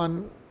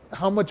on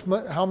how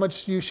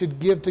much you should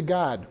give to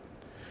God.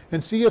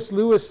 And C.S.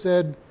 Lewis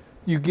said,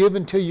 you give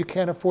until you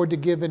can't afford to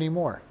give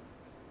anymore.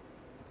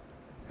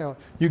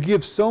 You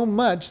give so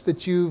much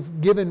that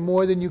you've given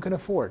more than you can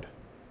afford.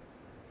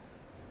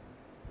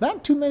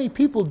 Not too many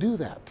people do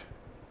that.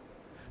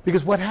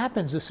 Because what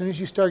happens as soon as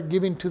you start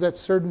giving to that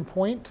certain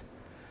point?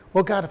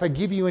 Well, God, if I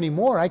give you any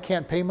more, I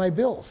can't pay my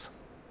bills.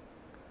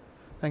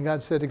 And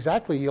God said,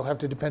 exactly, you'll have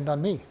to depend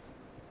on me.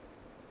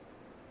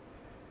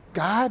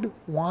 God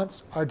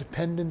wants our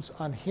dependence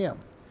on him.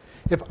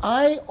 If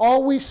I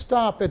always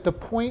stop at the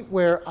point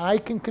where I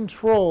can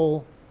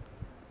control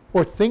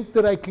or think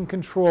that I can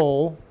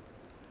control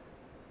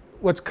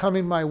what's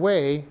coming my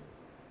way,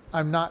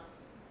 I'm not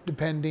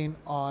depending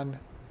on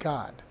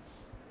God.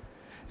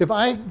 If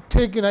I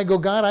take and I go,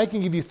 God, I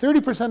can give you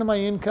 30% of my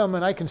income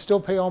and I can still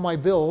pay all my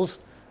bills,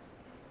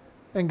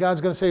 and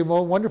God's going to say,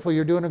 well, wonderful,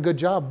 you're doing a good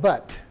job,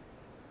 but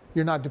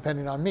you're not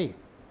depending on me.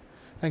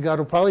 And God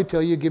will probably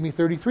tell you, give me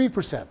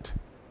 33%.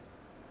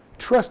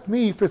 Trust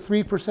me for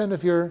 3%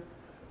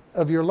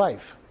 of your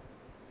life.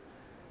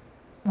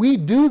 We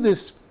do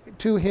this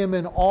to him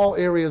in all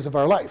areas of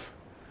our life.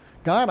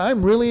 God,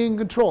 I'm really in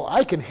control.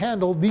 I can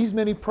handle these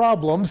many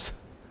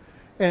problems.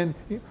 And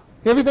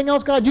everything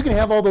else, God, you can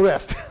have all the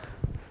rest.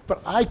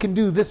 But I can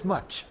do this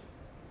much.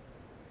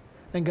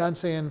 And God's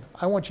saying,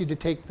 I want you to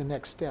take the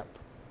next step.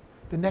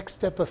 The next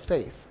step of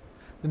faith.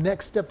 The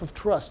next step of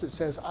trust that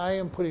says, I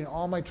am putting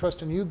all my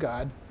trust in you,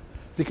 God,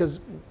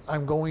 because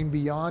I'm going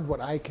beyond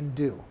what I can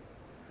do.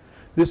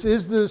 This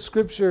is the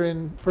scripture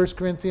in 1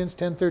 Corinthians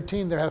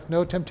 10:13. There hath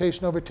no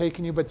temptation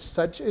overtaken you, but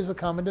such is a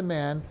common to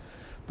man.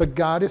 But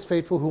God is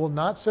faithful, who will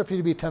not suffer you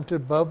to be tempted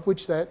above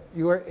which that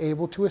you are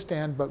able to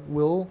withstand, but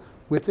will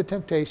with the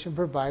temptation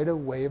provide a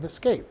way of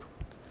escape.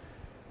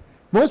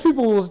 Most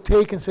people will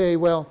take and say,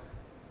 well,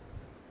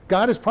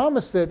 God has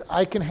promised that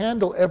I can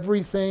handle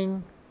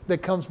everything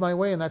that comes my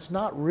way, and that's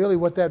not really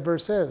what that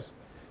verse says.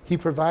 He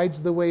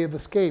provides the way of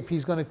escape.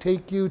 He's going to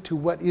take you to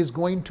what is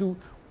going to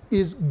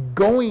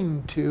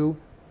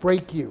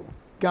break you.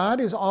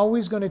 God is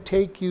always going to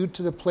take you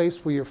to the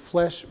place where your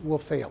flesh will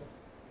fail,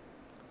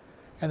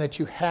 and that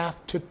you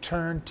have to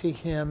turn to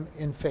Him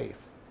in faith.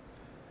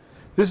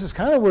 This is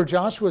kind of where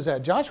Joshua's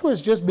at. Joshua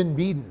has just been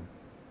beaten.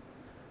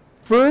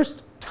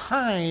 First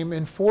time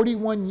in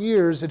 41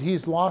 years that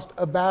he's lost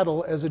a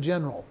battle as a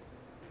general.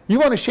 You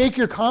want to shake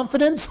your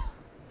confidence?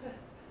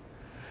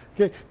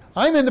 Okay,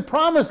 I'm in the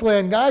promised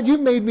land, God. You've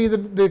made me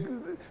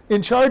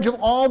in charge of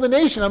all the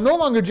nation. I'm no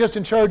longer just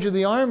in charge of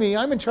the army.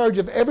 I'm in charge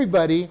of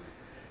everybody.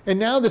 And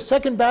now the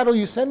second battle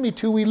you send me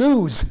to, we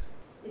lose.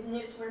 Isn't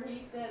this where he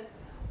says,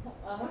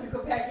 I want to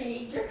go back to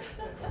Egypt?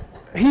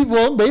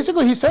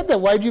 Basically he said that.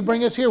 Why'd you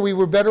bring us here? We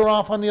were better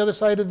off on the other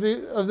side of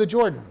the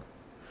Jordan.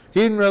 He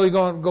didn't really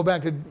go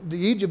back to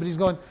Egypt, but he's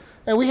going,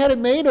 and we had it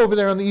made over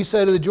there on the east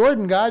side of the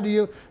Jordan, God.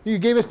 You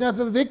gave us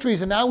nothing but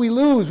victories, and now we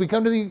lose. We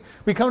come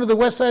to the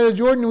west side of the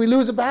Jordan, and we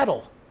lose a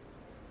battle.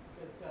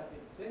 Because God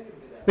didn't send him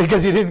to that.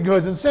 Because He didn't go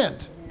as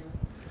sent. Yeah.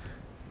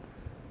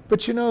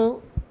 But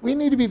we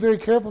need to be very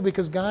careful,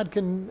 because God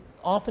can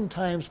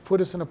oftentimes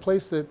put us in a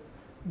place that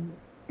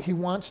He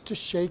wants to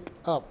shake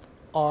up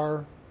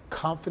our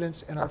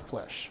confidence in our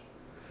flesh.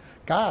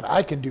 God,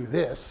 I can do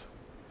this.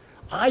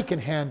 I can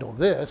handle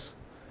this.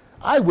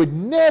 I would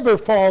never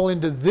fall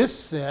into this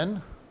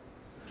sin.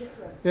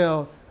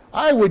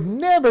 I would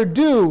never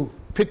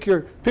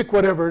pick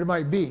whatever it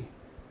might be.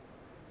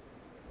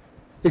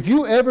 If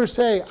you ever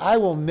say,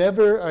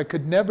 I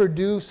could never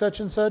do such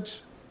and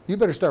such, you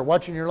better start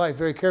watching your life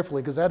very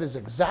carefully, because that is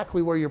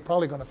exactly where you're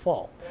probably going to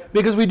fall.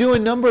 Because we do a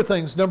number of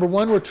things. Number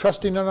one, we're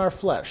trusting in our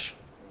flesh.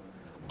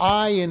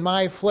 I, in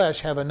my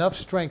flesh, have enough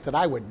strength that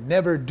I would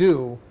never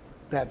do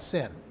that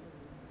sin.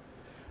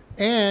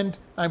 And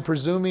I'm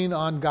presuming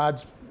on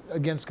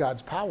against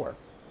God's power.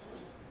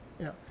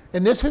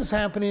 And this is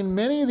happening.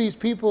 Many of these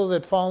people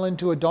that fall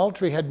into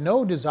adultery had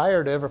no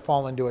desire to ever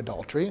fall into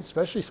adultery,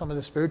 especially some of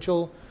the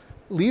spiritual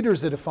leaders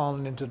that have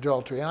fallen into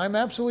adultery. And I'm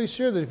absolutely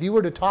sure that if you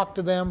were to talk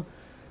to them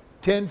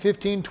 10,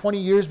 15, 20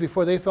 years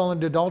before they fell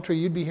into adultery,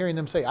 you'd be hearing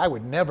them say, I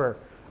would never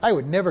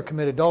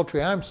commit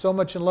adultery. I'm so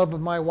much in love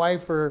with my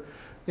wife, or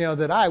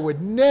that I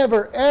would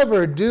never,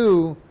 ever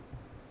do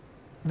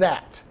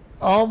that.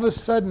 All of a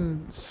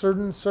sudden,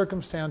 certain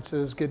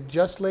circumstances get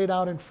just laid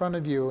out in front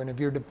of you, and if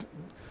you're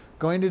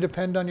going to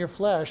depend on your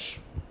flesh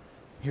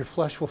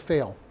will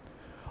fail.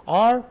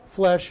 Our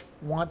flesh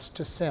wants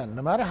to sin.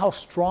 No matter how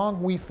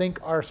strong we think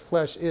our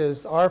flesh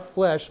is, our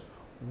flesh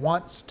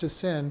wants to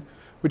sin,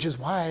 which is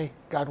why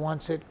God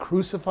wants it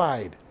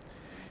crucified.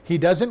 He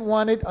doesn't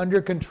want it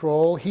under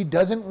control. He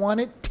doesn't want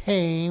it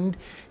tamed.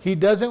 He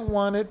doesn't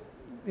want it,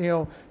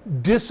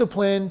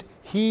 disciplined.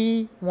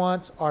 He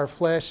wants our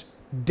flesh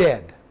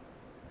dead.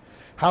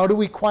 How do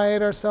we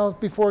quiet ourselves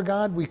before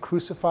God? We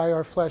crucify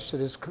our flesh that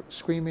is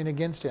screaming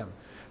against Him.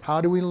 How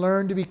do we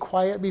learn to be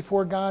quiet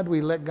before God? We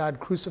let God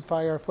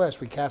crucify our flesh.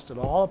 We cast it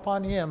all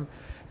upon Him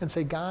and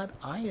say, God,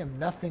 I am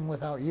nothing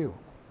without You.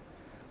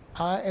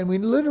 And we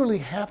literally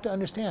have to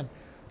understand,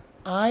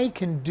 I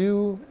can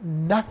do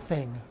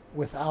nothing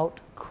without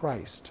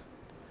Christ.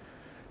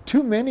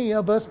 Too many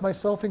of us,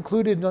 myself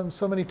included,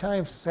 so many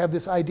times have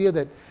this idea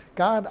that,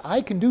 God,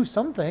 I can do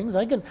some things.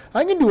 I can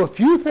do a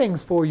few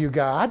things for You,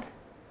 God.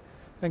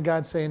 And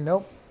God's saying,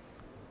 nope,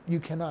 you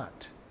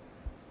cannot.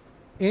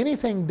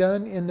 Anything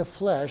done in the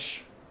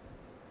flesh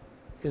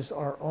is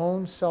our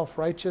own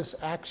self-righteous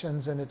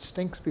actions, and it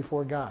stinks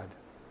before God.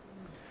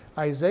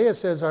 Isaiah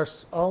says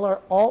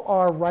all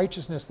our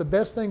righteousness, the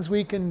best things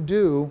we can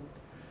do,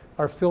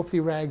 are filthy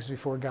rags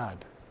before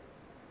God.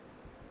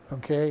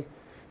 Okay?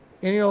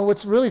 And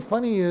what's really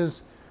funny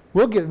is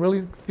we'll get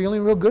really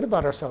feeling real good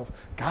about ourselves.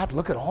 God,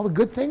 look at all the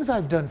good things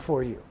I've done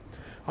for You.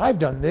 I've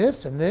done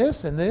this and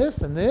this and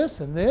this and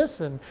this and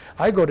this, and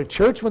I go to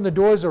church when the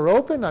doors are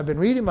open. I've been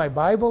reading my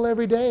Bible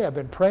every day. I've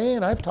been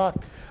praying. I've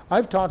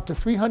talked to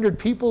 300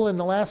 people in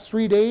the last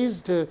 3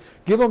 days to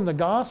give them the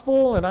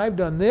gospel, and I've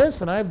done this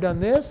and I've done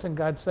this. And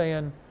God's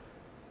saying,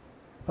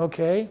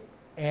 okay,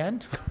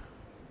 and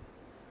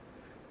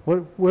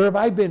where have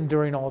I been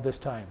during all this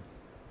time?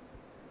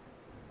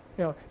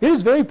 It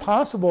is very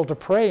possible to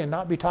pray and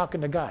not be talking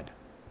to God.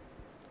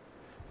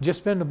 Just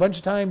spend a bunch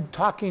of time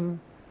talking,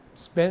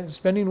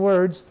 spending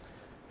words.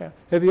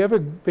 Have you ever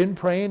been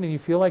praying and you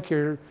feel like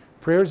your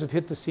prayers have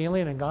hit the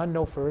ceiling and gone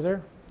no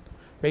further?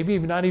 Maybe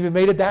you've not even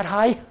made it that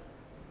high.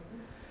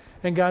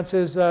 And God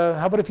says,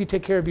 how about if you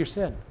take care of your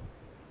sin?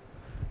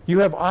 You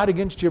have aught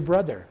against your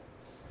brother.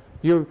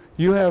 You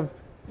have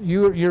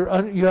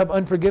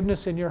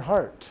unforgiveness in your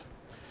heart.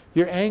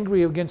 You're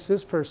angry against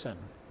this person.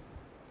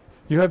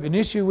 You have an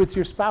issue with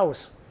your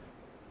spouse.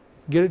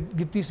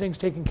 Get these things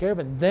taken care of,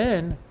 and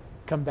then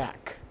come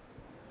back.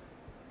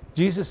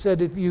 Jesus said,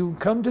 if you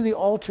come to the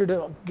altar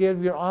to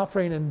give your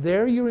offering, and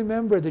there you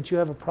remember that you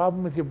have a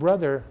problem with your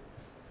brother,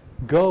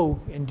 Go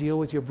and deal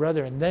with your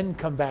brother and then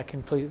come back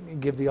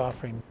and give the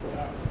offering.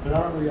 But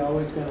aren't we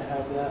always going to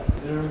have that?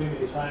 There's never going to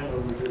be a time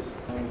where we just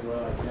go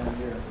out down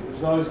here.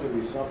 There's always going to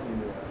be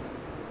something to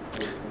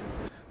that.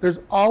 There's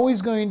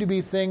always going to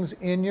be things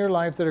in your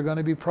life that are going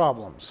to be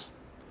problems.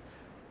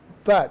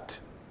 But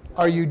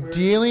are you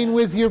dealing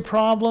with your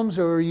problems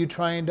or are you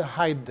trying to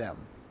hide them?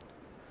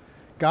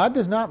 God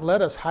does not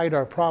let us hide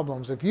our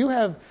problems. If you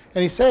have,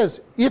 and he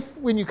says, if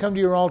when you come to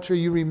your altar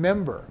you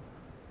remember,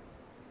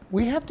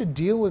 we have to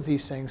deal with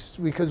these things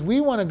because we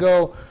want to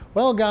go,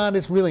 well, God,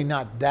 it's really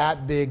not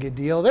that big a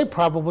deal. They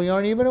probably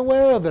aren't even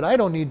aware of it. I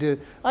don't need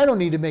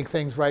to make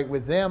things right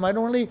with them. I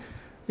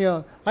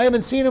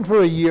haven't seen them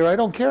for a year. I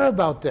don't care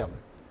about them.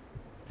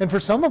 And for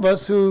some of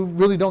us who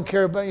really don't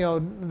care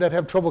about, that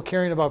have trouble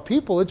caring about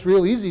people, it's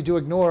real easy to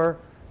ignore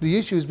the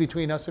issues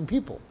between us and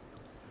people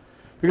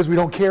because we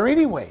don't care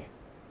anyway.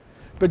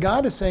 But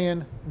God is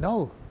saying,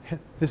 no,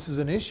 this is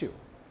an issue.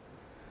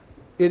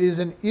 It is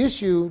an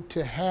issue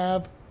to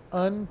have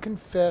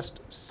unconfessed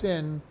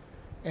sin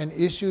and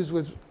issues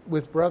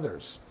with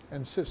brothers,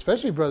 and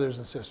especially brothers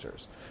and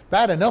sisters.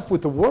 Bad enough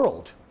with the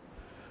world.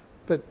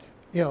 But,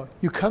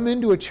 you come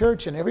into a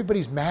church and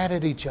everybody's mad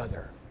at each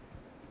other.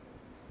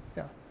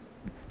 Yeah.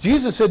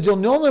 Jesus said, you'll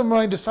know them,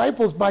 my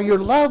disciples, by your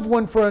love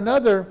one for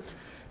another.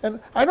 And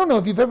I don't know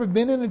if you've ever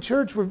been in a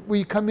church where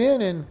you come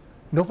in and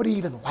nobody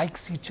even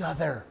likes each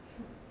other.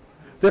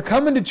 They're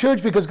coming to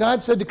church because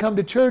God said to come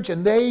to church,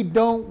 and they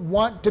don't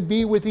want to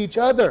be with each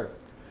other.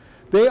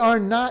 They are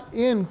not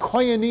in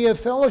koinonia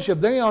fellowship.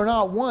 They are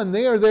not one.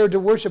 They are there to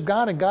worship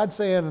God, and God's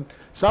saying,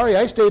 sorry,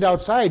 I stayed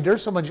outside.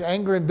 There's so much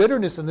anger and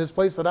bitterness in this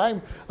place that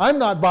I'm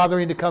not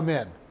bothering to come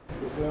in.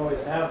 If we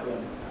always have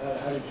them,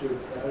 how did your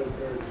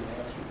answer?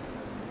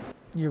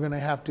 You're going to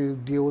have to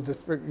deal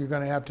with you're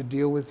going to have to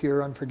deal with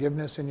your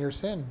unforgiveness and your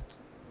sin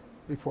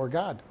before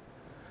God.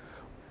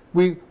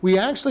 We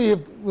actually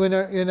have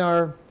in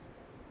our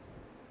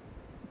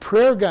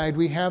prayer guide,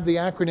 we have the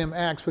acronym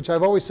ACTS, which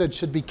I've always said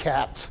should be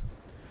CATS.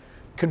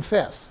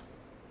 Confess.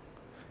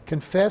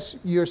 Confess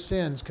your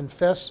sins.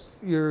 Confess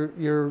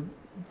your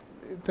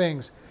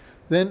things.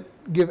 Then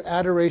give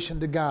adoration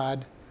to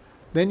God.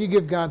 Then you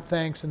give God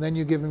thanks, and then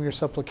you give him your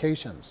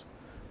supplications.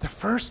 The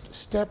first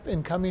step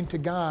in coming to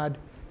God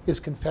is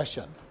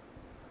confession.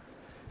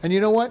 And you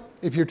know what?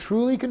 If you're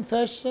truly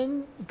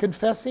confessing,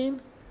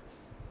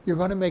 you're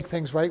going to make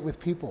things right with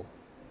people.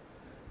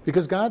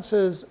 Because God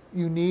says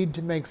you need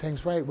to make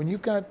things right. When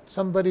you've got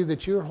somebody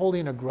that you're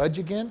holding a grudge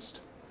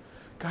against,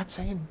 God's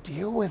saying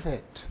deal with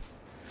it.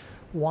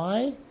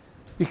 Why?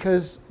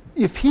 Because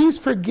if he's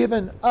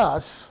forgiven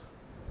us,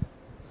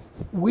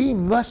 we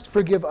must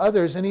forgive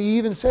others. And he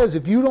even says,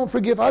 if you don't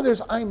forgive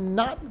others, I'm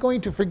not going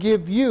to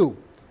forgive you.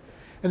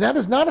 And that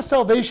is not a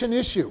salvation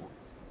issue.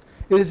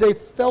 It is a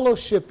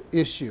fellowship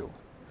issue.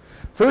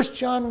 1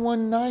 John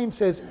 1:9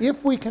 says,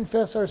 if we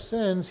confess our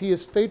sins, he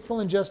is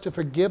faithful and just to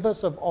forgive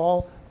us of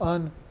all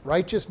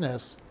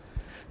unrighteousness.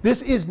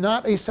 This is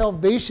not a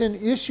salvation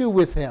issue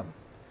with him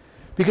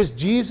because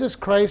Jesus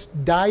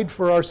Christ died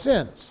for our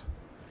sins.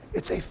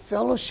 It's a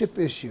fellowship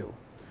issue.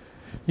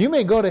 You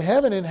may go to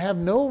heaven and have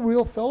no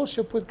real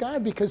fellowship with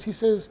God because he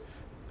says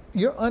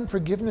your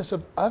unforgiveness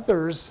of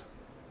others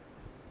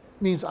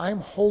means I'm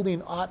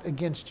holding aught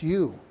against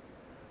you.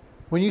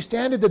 When you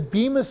stand at the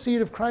bema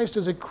seat of Christ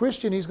as a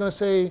Christian, he's going to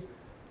say,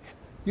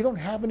 you don't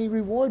have any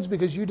rewards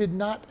because you did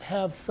not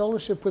have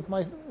fellowship with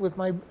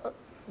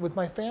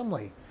my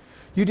family.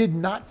 You did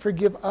not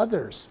forgive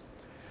others.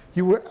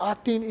 You were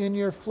acting in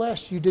your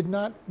flesh. You did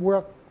not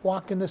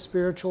walk in the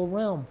spiritual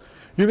realm.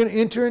 You're going to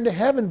enter into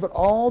heaven, but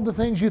all the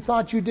things you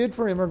thought you did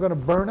for him are going to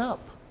burn up.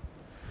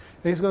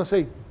 And he's going to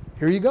say,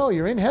 here you go,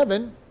 you're in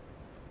heaven.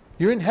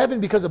 You're in heaven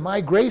because of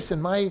my grace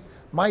and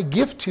my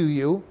gift to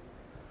you.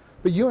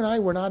 But you and I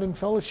were not in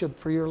fellowship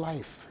for your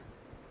life.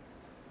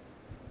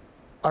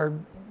 Our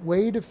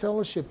way to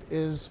fellowship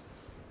is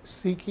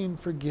seeking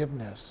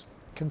forgiveness,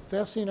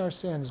 confessing our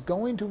sins,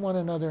 going to one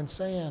another and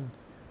saying,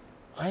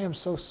 I am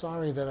so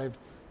sorry that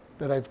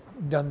I've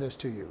done this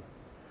to you.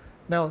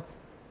 Now,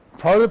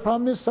 part of the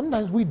problem is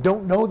sometimes we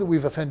don't know that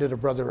we've offended a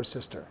brother or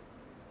sister.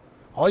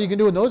 All you can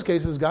do in those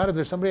cases, God, if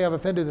there's somebody I've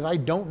offended that I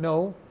don't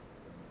know,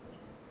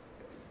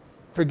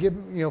 forgive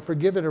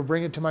it or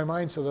bring it to my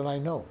mind so that I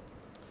know.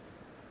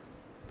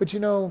 But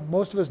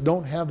most of us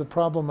don't have the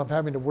problem of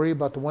having to worry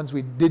about the ones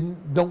we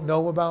don't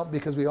know about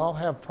because we all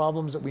have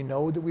problems that we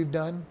know that we've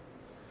done.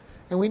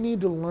 And we need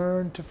to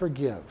learn to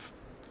forgive.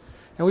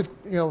 And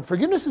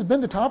forgiveness has been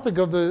the topic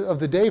of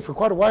the day for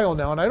quite a while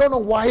now, and I don't know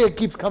why it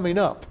keeps coming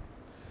up.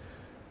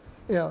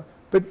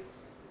 But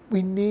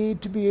we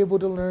need to be able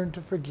to learn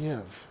to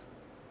forgive.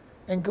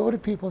 And go to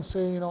people and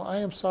say, I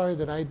am sorry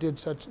that I did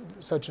such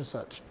and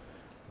such.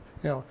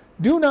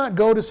 Do not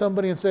go to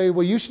somebody and say,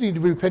 well, you should need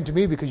to repent to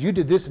me because you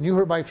did this and you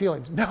hurt my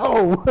feelings.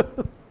 No!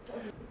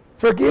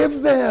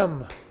 Forgive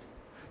them.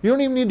 You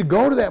don't even need to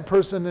go to that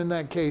person in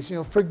that case.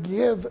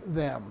 Forgive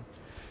them.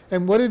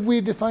 And what did we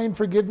define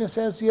forgiveness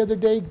as the other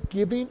day?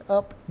 Giving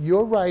up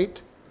your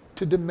right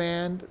to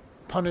demand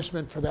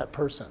punishment for that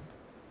person.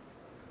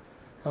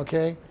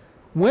 Okay?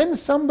 when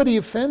somebody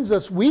offends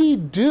us, we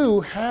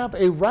do have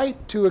a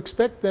right to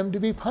expect them to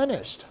be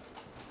punished.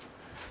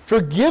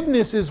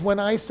 Forgiveness is when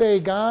I say,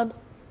 God,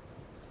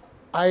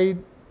 I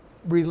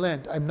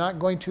relent. I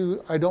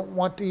don't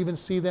want to even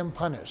see them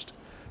punished.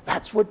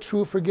 That's what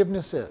true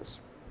forgiveness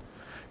is.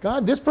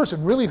 God, this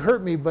person really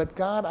hurt me, but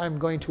God, I'm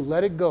going to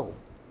let it go.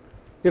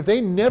 If they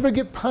never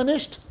get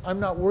punished, I'm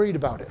not worried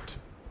about it.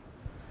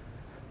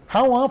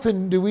 How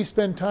often do we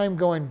spend time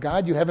going,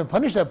 God, you haven't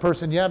punished that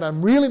person yet.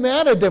 I'm really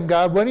mad at them,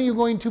 God. When are you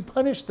going to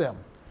punish them?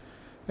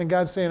 And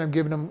God's saying, I'm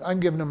giving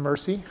them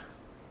mercy.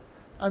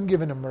 I'm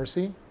giving them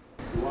mercy.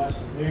 You watch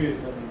the news,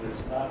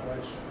 there's not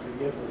much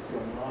forgiveness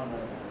going on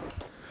right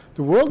now.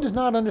 The world does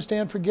not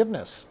understand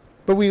forgiveness.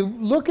 But we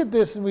look at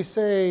this and we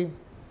say,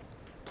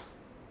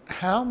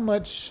 how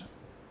much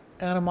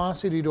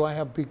animosity do I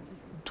have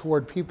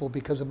toward people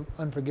because of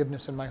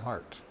unforgiveness in my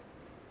heart?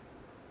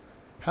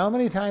 How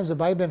many times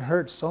have I been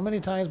hurt so many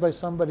times by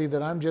somebody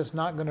that I'm just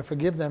not going to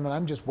forgive them and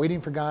I'm just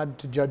waiting for God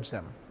to judge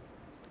them?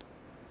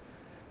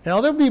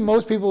 There'll be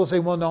most people who say,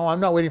 well, no, I'm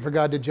not waiting for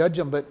God to judge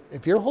them. But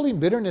if you're holding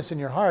bitterness in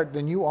your heart,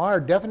 then you are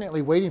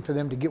definitely waiting for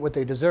them to get what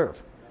they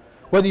deserve.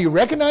 Whether you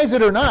recognize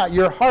it or not,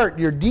 your heart,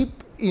 your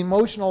deep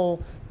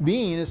emotional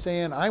being is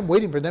saying, I'm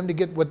waiting for them to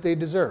get what they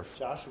deserve.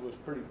 Joshua was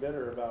pretty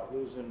bitter about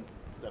losing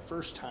the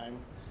first time,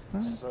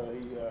 so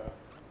he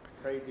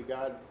prayed to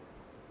God.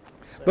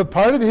 But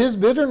part of his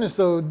bitterness,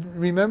 though,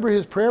 remember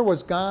his prayer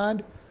was,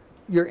 God,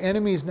 your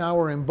enemies now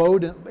are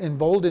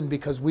emboldened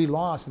because we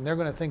lost, and they're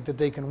going to think that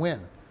they can win.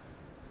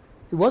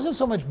 It wasn't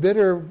so much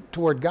bitter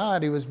toward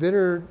God, it was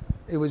bitter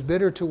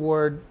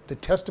toward the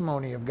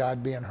testimony of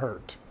God being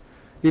hurt.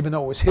 Even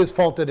though it was his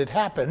fault that it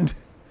happened,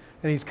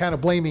 and he's kind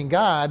of blaming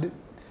God,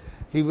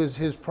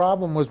 his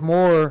problem was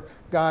more,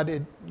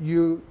 God,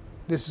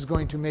 this is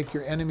going to make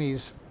your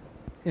enemies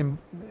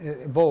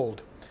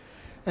bold.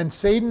 And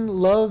Satan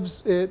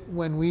loves it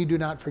when we do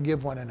not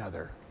forgive one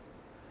another.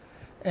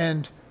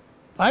 And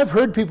I've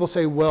heard people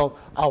say, well,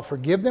 I'll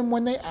forgive them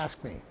when they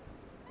ask me.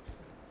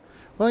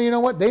 Well, you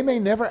know what? They may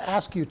never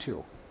ask you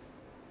to.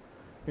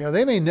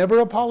 They may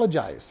never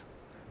apologize.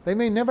 They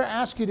may never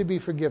ask you to be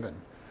forgiven.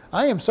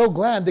 I am so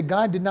glad that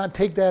God did not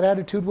take that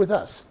attitude with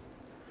us.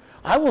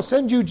 I will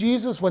send you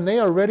Jesus when they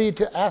are ready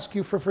to ask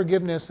you for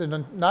forgiveness,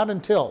 and not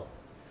until.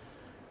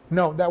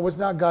 No, that was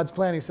not God's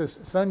plan. He says,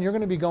 son, you're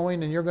going to be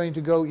going, and you're going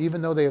to go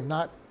even though they have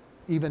not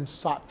even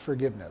sought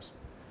forgiveness.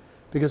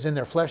 Because in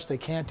their flesh, they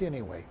can't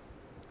anyway.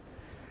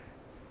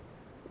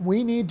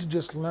 We need to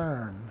just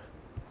learn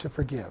to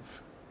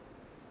forgive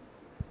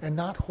and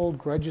not hold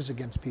grudges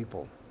against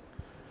people.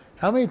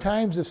 How many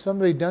times has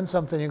somebody done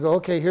something, you go,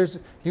 okay,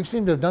 you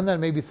seem to have done that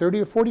maybe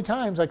 30 or 40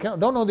 times. I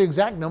don't know the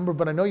exact number,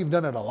 but I know you've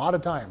done it a lot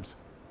of times.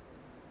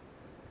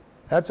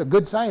 That's a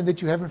good sign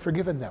that you haven't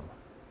forgiven them.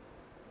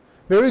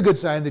 Very good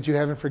sign that you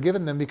haven't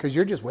forgiven them, because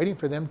you're just waiting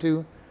for them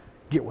to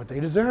get what they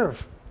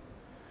deserve.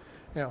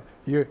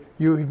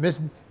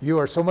 You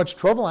are so much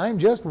trouble. I'm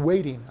just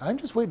waiting. I'm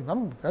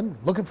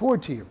looking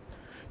forward to you.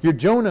 You're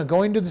Jonah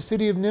going to the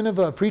city of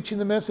Nineveh, preaching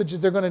the message that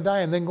they're going to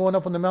die, and then going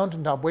up on the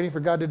mountaintop waiting for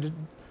God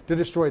to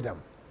destroy them.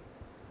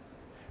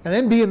 And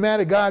then being mad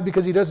at God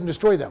because he doesn't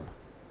destroy them,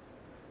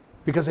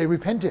 because they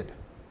repented.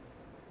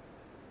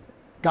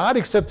 God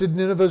accepted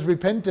Nineveh's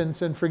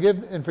repentance and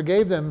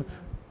forgave them.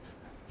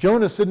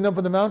 Jonah sitting up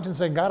on the mountain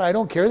saying, God, I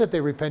don't care that they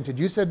repented.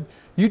 You said,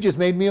 you just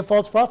made me a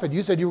false prophet.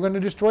 You said you were going to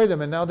destroy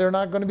them, and now they're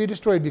not going to be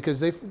destroyed because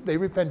they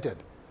repented.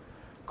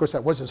 Of course,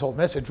 that was his whole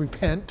message,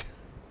 repent.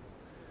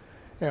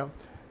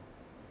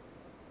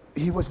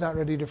 He was not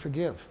ready to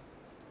forgive.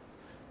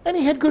 And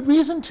he had good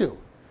reason to.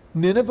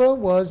 Nineveh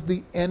was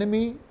the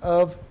enemy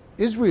of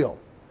Israel.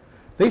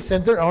 They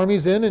sent their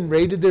armies in and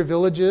raided their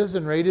villages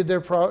and raided their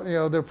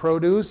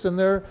produce and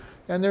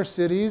their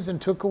cities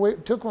and took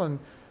one.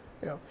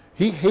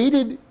 He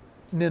hated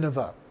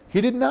Nineveh.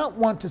 He did not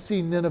want to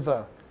see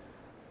Nineveh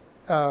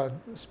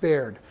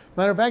spared.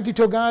 Matter of fact, he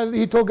told God, I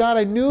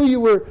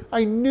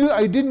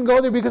didn't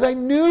go there because I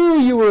knew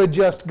you were a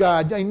just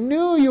God. I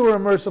knew you were a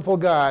merciful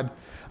God.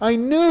 I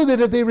knew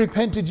that if they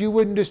repented, you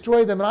wouldn't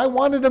destroy them. And I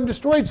wanted them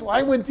destroyed, so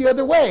I went the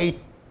other way.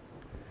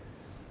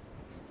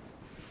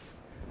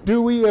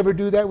 Do we ever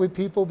do that with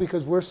people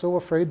because we're so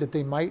afraid that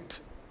they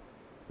might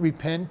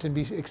repent and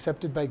be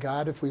accepted by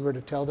God if we were to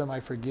tell them, I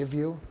forgive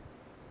you?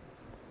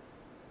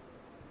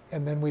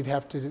 And then we'd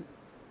have to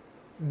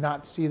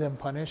not see them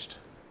punished?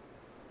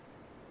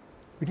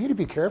 We need to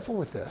be careful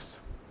with this,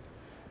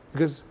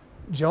 because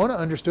Jonah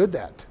understood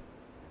that.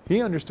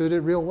 He understood it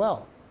real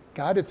well.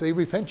 God, if they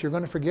repent, you're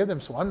going to forgive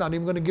them, so I'm not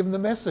even going to give them the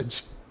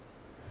message.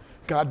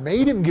 God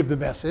made him give the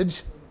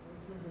message.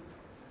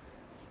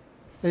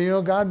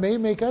 And God may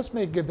make us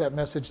give that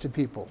message to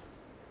people.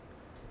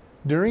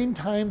 During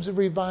times of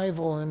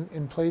revival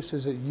in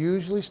places, it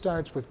usually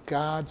starts with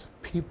God's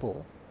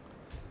people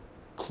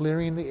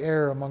clearing the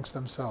air amongst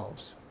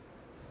themselves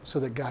so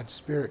that God's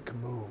Spirit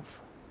can move.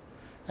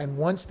 And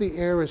once the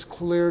air is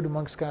cleared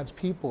amongst God's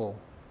people,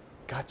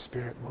 God's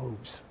Spirit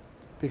moves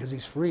because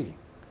he's free.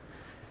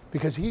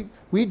 Because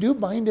we do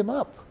bind him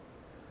up.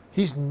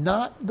 He's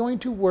not going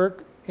to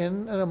work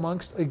in and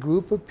amongst a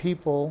group of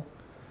people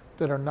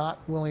that are not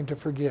willing to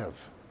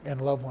forgive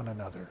and love one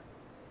another.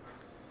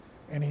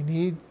 And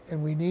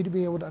we need to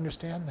be able to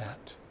understand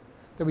that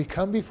we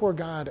come before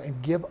God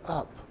and give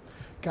up.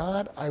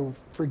 God, I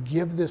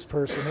forgive this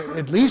person.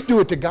 At least do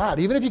it to God.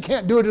 Even if you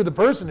can't do it to the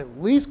person,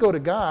 at least go to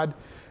God.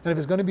 And if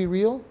it's going to be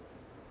real,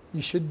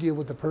 you should deal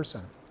with the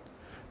person.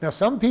 Now,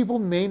 some people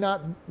may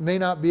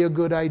not be a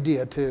good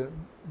idea to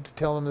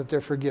tell them that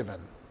they're forgiven.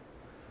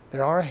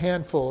 There are a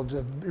handful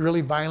of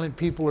really violent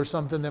people or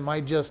something that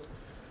might just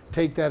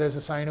take that as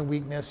a sign of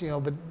weakness,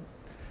 but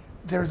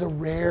they're the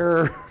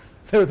rare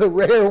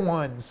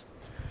ones.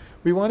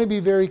 We want to be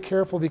very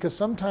careful because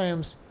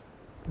sometimes,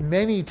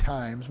 many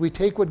times, we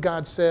take what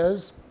God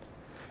says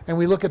and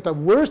we look at the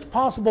worst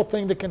possible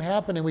thing that can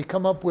happen and we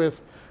come up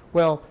with,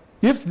 well,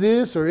 if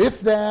this or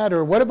if that,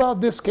 or what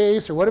about this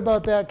case or what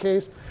about that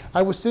case?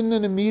 I was sitting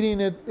in a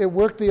meeting at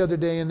work the other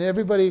day and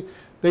everybody,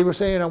 they were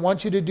saying, I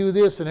want you to do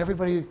this, and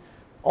everybody,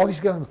 all these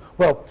guys,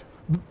 well,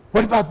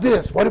 what about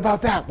this? What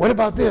about that? What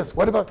about this?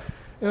 What about,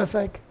 and it's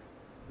like,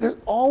 there's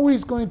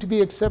always going to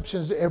be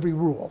exceptions to every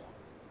rule.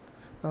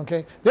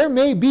 Okay? There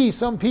may be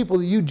some people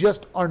that you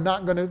just are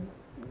not going to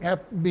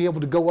have to be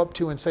able to go up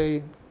to and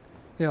say,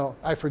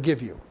 I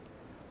forgive you,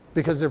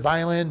 because they're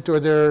violent or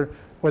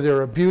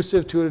they're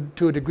abusive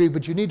to a degree,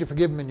 but you need to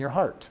forgive them in your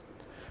heart.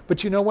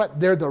 But you know what?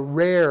 They're the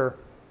rare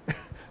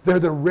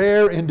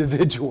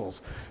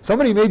individuals.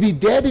 Somebody may be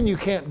dead and you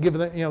can't give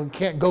them,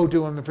 can't go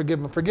to them and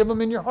forgive them. Forgive them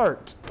in your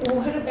heart. Well,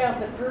 what about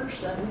the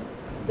person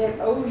that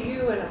owes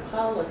you an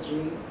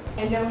apology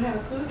and don't have a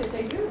clue that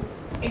they do?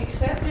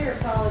 Accept their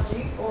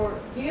apology or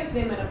give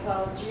them an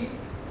apology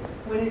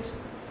when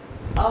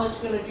all it's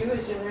going to do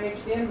is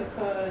enrage them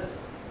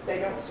because they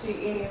don't see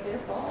any of their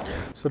fault.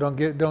 So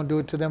don't do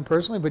it to them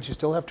personally, but you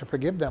still have to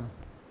forgive them.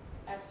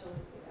 Absolutely.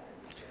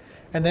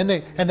 And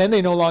then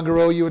they no longer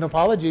owe you an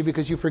apology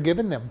because you've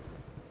forgiven them.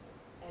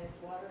 And it's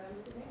water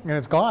under the dam. And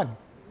it's gone.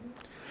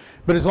 Mm-hmm.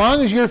 But as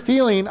long as you're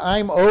feeling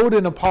I'm owed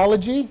an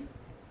apology,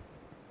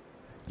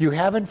 you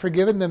haven't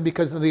forgiven them,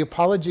 because the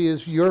apology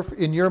is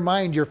in your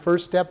mind your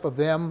first step of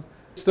them.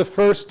 It's the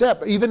first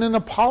step. Even an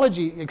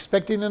apology,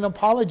 expecting an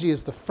apology,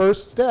 is the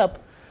first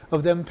step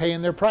of them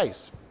paying their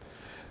price.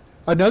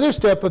 Another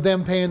step of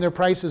them paying their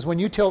price is when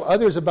you tell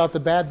others about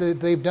the bad that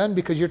they've done,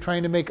 because you're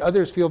trying to make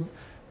others feel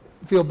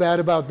bad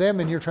about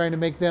them, and you're trying to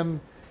make them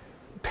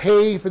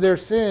pay for their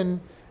sin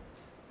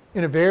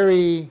in a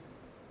very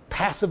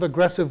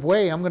passive-aggressive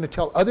way. I'm going to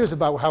tell others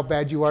about how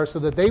bad you are so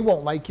that they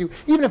won't like you,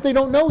 even if they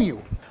don't know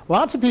you.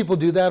 Lots of people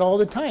do that all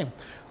the time.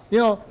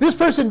 This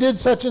person did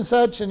such and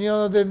such, and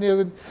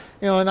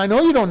and I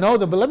know you don't know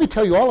them, but let me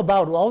tell you all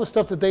about all the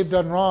stuff that they've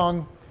done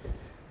wrong.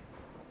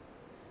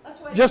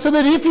 Just so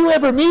that if you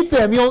ever meet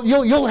them,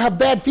 you'll have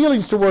bad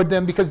feelings toward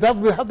them, because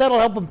that'll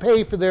help them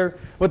pay for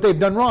what they've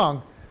done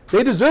wrong.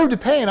 They deserve to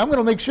pay, and I'm going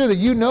to make sure that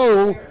you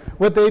know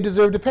what they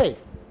deserve to pay.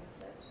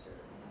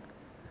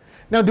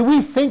 Now, do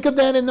we think of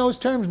that in those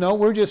terms? No,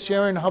 we're just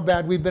sharing how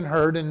bad we've been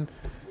hurt and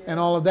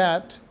all of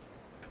that.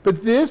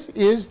 But this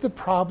is the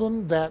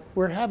problem that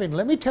we're having.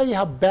 Let me tell you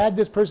how bad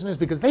this person is,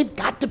 because they've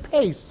got to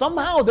pay.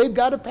 Somehow they've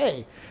got to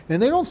pay.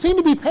 And they don't seem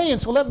to be paying,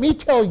 so let me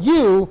tell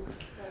you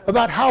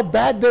about how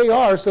bad they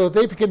are so that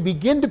they can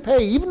begin to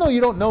pay, even though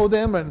you don't know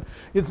them and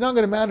it's not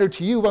going to matter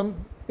to you.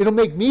 It'll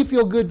make me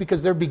feel good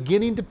because they're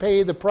beginning to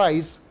pay the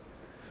price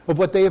of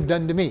what they have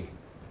done to me.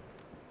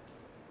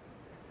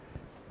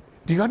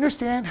 Do you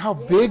understand how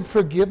big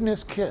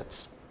forgiveness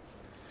gets?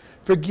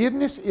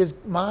 Forgiveness is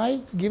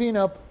my giving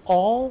up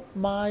all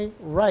my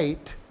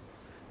right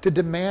to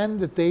demand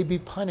that they be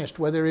punished,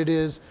 whether it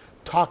is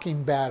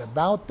talking bad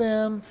about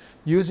them,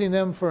 using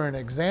them for an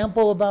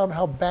example about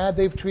how bad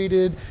they've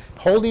treated,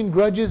 holding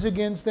grudges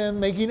against them,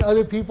 making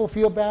other people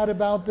feel bad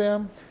about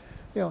them.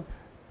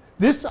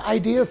 This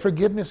idea of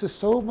forgiveness is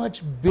so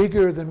much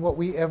bigger than what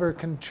we ever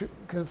can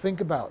think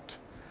about.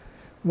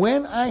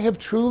 When I have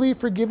truly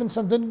forgiven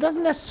something, it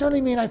doesn't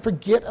necessarily mean I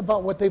forget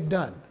about what they've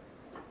done.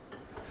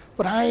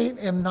 But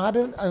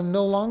I'm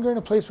no longer in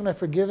a place when I've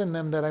forgiven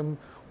them that I'm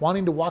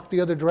wanting to walk the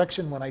other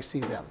direction when I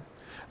see them.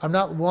 I'm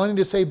not wanting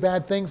to say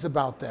bad things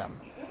about them.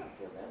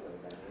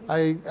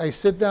 I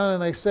sit down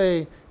and I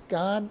say,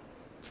 God,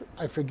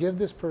 I forgive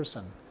this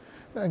person.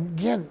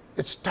 Again,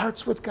 it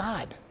starts with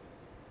God.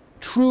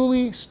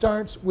 Truly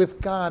starts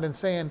with God and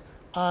saying,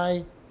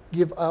 I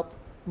give up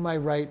my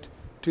right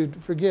to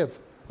forgive,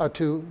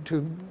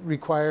 to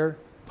require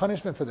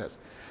punishment for this.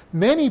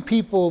 Many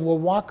people will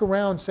walk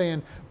around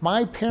saying,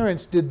 my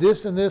parents did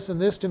this and this and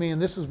this to me,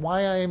 and this is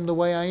why I am the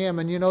way I am.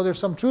 And there's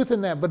some truth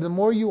in that, but the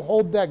more you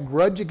hold that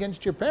grudge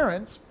against your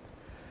parents,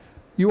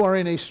 you are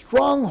in a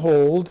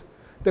stronghold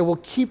that will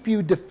keep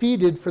you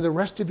defeated for the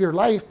rest of your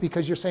life,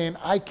 because you're saying,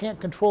 I can't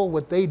control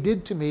what they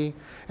did to me,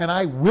 and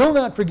I will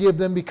not forgive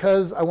them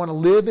because I want to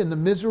live in the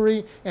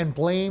misery and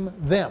blame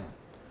them.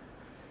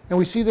 And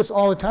we see this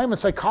all the time, and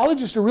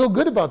psychologists are real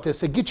good about this.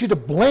 They get you to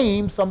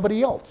blame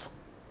somebody else,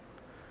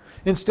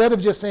 instead of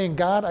just saying,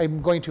 God,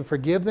 I'm going to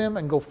forgive them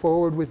and go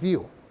forward with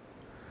you.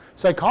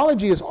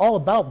 Psychology is all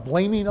about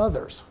blaming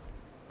others.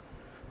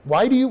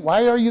 Why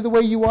are you the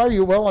way you are?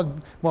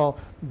 Well,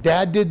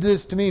 Dad did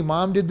this to me,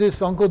 Mom did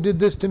this, Uncle did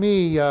this to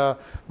me,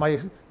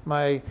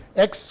 my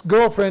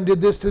ex-girlfriend did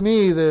this to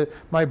me,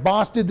 my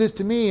boss did this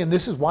to me, and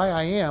this is why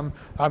I am.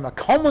 I'm a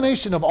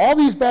culmination of all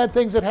these bad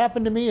things that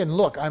happened to me, and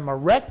look, I'm a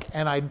wreck,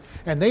 and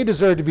they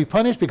deserve to be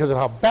punished because of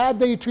how bad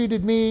they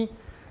treated me,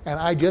 and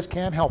I just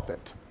can't help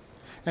it.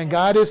 And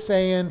God is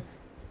saying,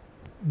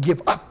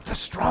 give up the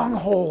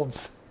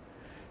strongholds.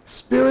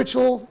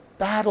 Spiritual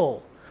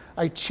battle.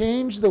 I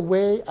change the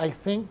way I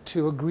think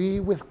to agree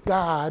with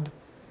God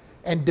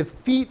and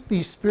defeat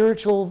these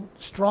spiritual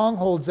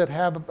strongholds that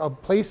have a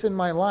place in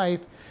my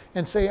life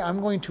and say,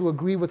 I'm going to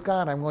agree with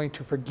God. I'm going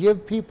to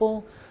forgive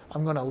people.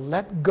 I'm going to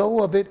let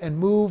go of it and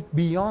move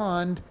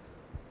beyond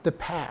the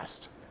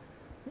past.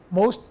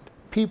 Most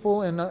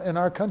people in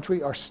our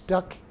country are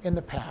stuck in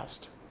the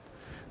past.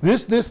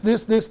 This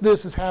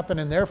has happened,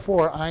 and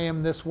therefore I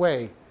am this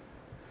way.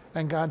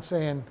 And God's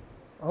saying,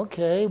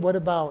 okay, what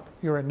about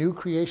you're a new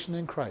creation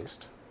in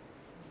Christ?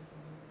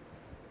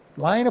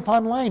 Line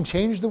upon line,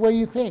 change the way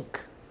you think.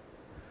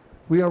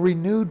 We are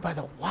renewed by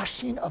the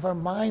washing of our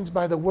minds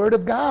by the Word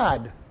of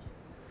God.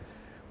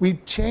 We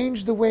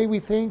change the way we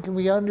think, and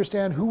we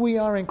understand who we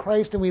are in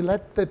Christ, and we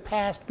let the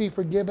past be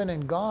forgiven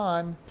and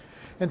gone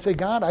and say,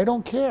 God, I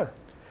don't care.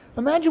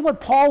 Imagine what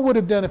Paul would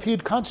have done if he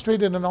had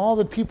concentrated on all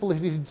the people that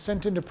he'd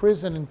sent into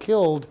prison and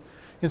killed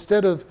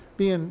instead of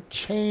being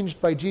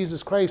changed by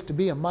Jesus Christ to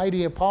be a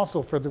mighty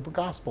apostle for the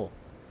gospel.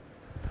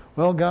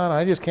 Well, God,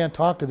 I just can't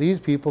talk to these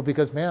people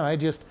because, man,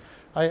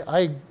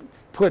 I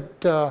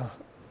put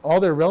all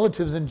their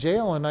relatives in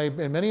jail, and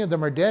many of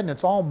them are dead, and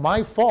it's all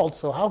my fault,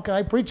 so how can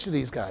I preach to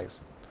these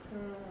guys?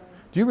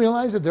 Do you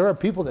realize that there are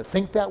people that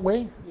think that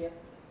way? Yep.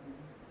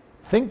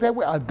 Think that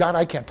way? God,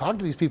 I can't talk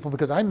to these people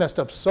because I messed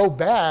up so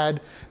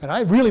bad, and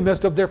I really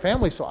messed up their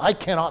family, so I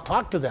cannot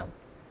talk to them.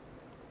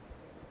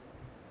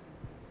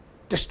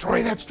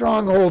 Destroy that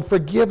stronghold,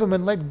 forgive them,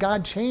 and let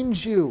God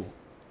change you.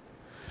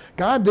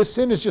 God, this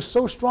sin is just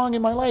so strong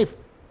in my life.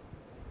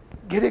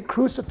 Get it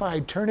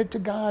crucified, turn it to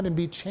God, and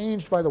be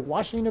changed by the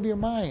washing of your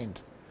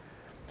mind.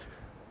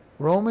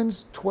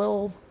 Romans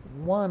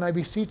 12:1, I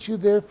beseech you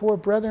therefore,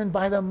 brethren,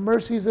 by the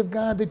mercies of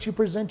God, that you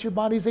present your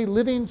bodies a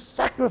living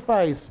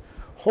sacrifice,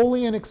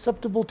 holy and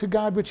acceptable to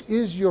God, which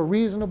is your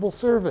reasonable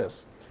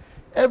service.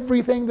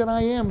 Everything that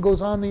I am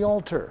goes on the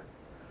altar,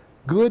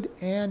 good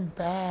and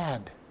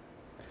bad.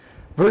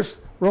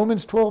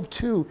 Romans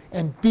 12:2,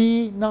 and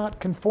be not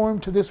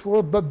conformed to this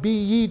world, but be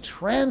ye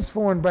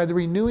transformed by the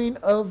renewing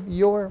of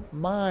your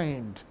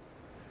mind.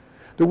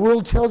 The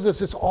world tells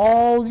us it's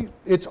all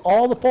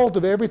the fault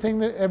of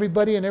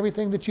everybody and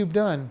everything that you've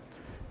done.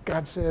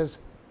 God says,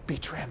 be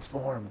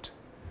transformed.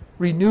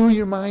 Renew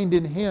your mind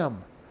in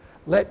Him.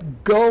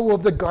 Let go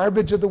of the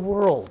garbage of the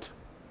world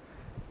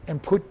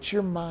and put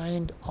your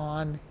mind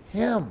on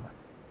Him.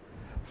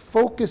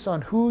 Focus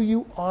on who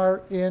you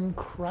are in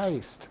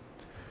Christ.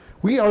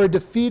 We are a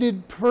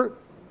defeated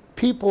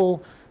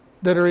people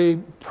that are a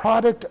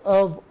product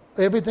of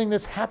everything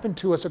that's happened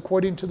to us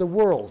according to the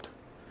world.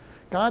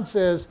 God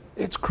says,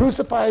 it's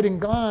crucified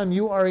and gone.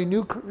 You are a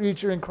new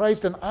creature in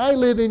Christ, and I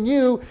live in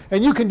you,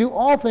 and you can do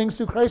all things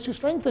through Christ who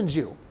strengthens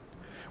you.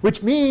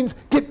 Which means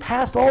get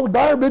past all the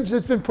garbage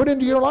that's been put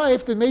into your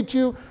life that made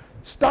you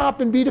stop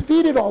and be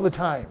defeated all the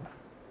time.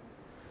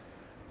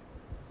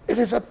 It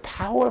is a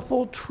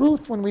powerful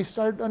truth when we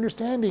start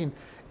understanding,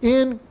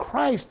 in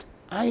Christ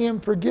I am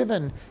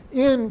forgiven.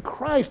 In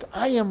Christ,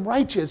 I am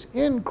righteous.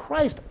 In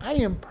Christ, I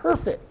am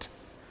perfect.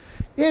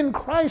 In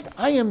Christ,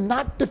 I am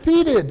not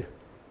defeated.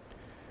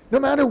 No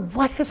matter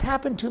what has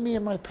happened to me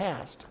in my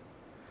past.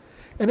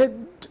 And it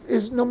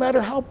is no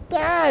matter how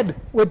bad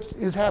what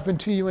has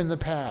happened to you in the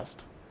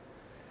past.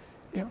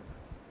 You know,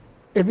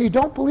 if you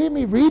don't believe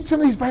me, read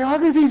some of these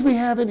biographies we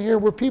have in here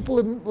where people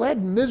have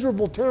led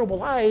miserable, terrible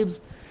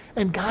lives,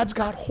 and God's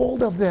got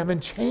hold of them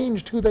and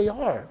changed who they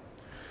are.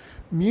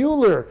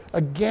 Mueller, a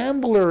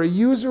gambler, a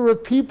user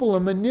of people, a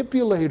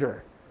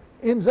manipulator,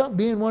 ends up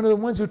being one of the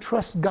ones who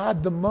trusts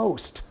God the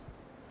most.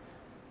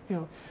 You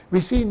know, we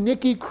see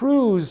Nicky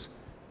Cruz,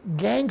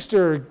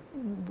 gangster,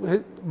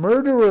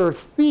 murderer,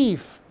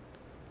 thief,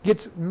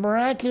 gets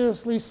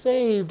miraculously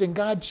saved, and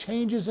God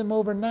changes him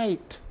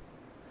overnight,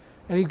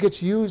 and he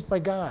gets used by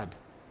God.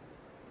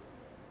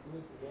 Who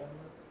was the gambler?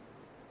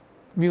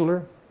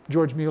 Mueller,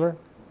 George Mueller.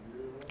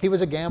 He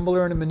was a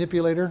gambler and a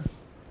manipulator.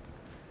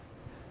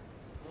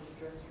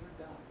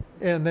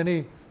 And then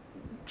he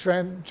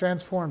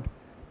transformed.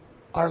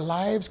 Our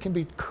lives can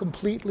be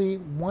completely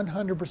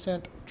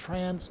 100%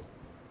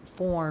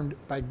 transformed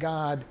by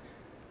God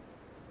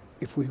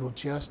if we will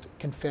just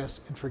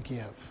confess and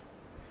forgive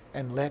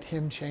and let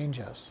Him change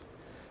us.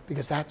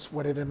 Because that's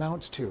what it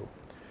amounts to.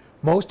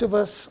 Most of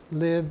us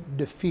live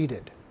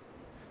defeated.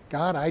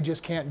 God, I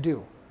just can't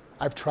do.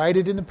 I've tried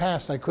it in the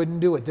past. I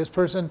couldn't do it. This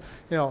person,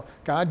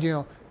 God,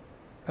 and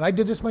I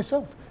did this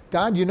myself.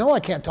 God, I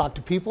can't talk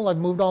to people. I've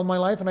moved all my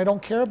life and I don't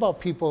care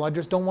about people. I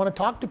just don't want to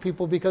talk to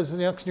people because the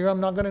next year I'm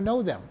not going to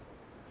know them.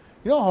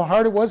 You know how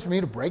hard it was for me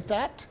to break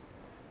that?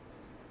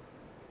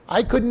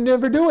 I couldn't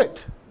never do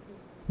it.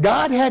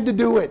 God had to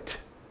do it.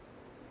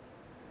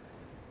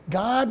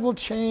 God will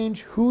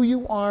change who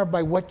you are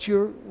by what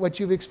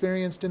you've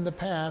experienced in the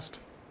past,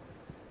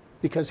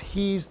 because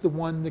He's the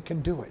one that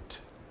can do it.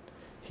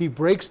 He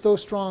breaks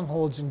those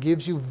strongholds and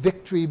gives you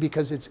victory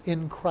because it's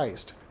in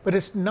Christ. But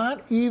it's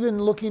not even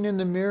looking in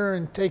the mirror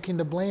and taking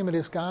the blame. It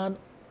is, God,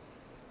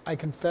 I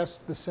confess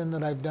the sin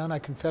that I've done. I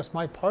confess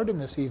my part in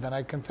this even.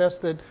 I confess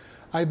that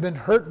I've been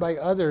hurt by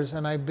others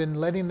and I've been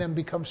letting them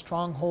become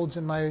strongholds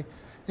in my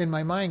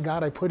mind.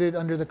 God,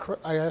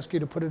 I ask you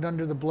to put it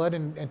under the blood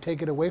and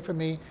take it away from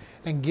me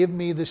and give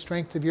me the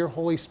strength of your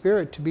Holy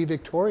Spirit to be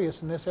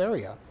victorious in this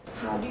area.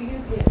 How do you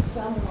get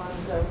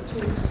someone, though,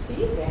 to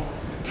see that?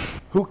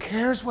 Who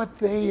cares what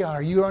they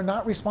are? You are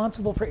not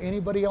responsible for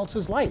anybody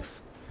else's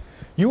life.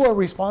 You are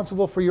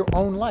responsible for your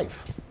own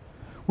life.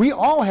 We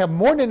all have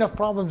more than enough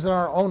problems in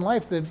our own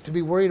life to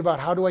be worried about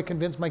how do I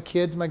convince my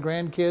kids, my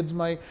grandkids,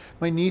 my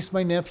niece,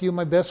 my nephew,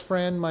 my best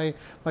friend, my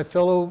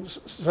fellow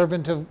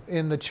servant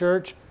in the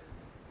church.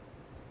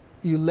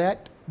 You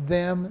let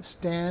them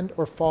stand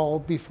or fall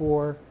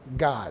before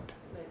God.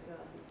 Let God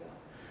be God.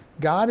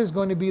 God is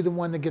going to be the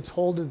one that gets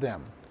hold of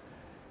them.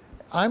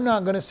 I'm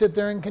not going to sit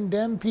there and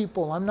condemn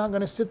people. I'm not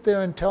going to sit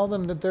there and tell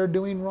them that they're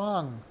doing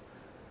wrong.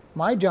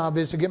 My job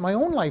is to get my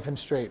own life in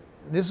straight.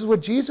 This is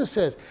what Jesus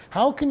says.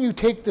 How can you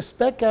take the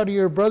speck out of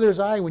your brother's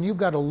eye when you've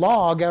got a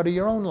log out of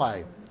your own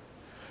eye?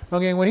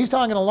 Okay, when he's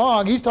talking a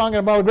log, he's talking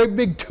about a great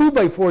big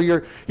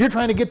 2x4. You're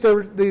trying to get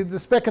the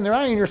speck in their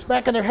eye and you're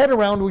smacking their head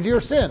around with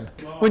your sin.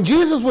 When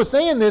Jesus was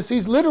saying this,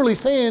 he's literally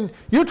saying,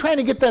 you're trying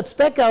to get that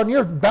speck out and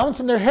you're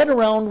bouncing their head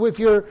around with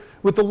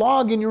the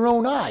log in your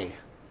own eye,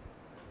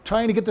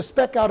 trying to get the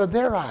speck out of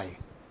their eye.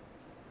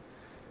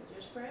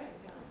 Just pray.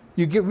 Yeah.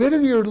 You get rid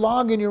of your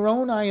log in your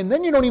own eye, and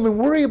then you don't even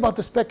worry about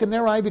the speck in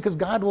their eye because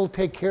God will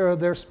take care of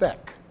their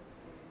speck.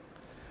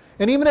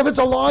 And even if it's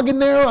a log in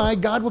their eye,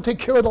 God will take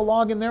care of the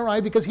log in their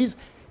eye because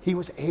He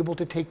was able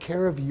to take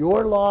care of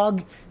your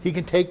log. He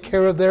can take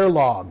care of their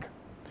log.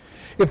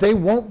 If they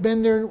won't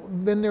bend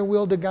their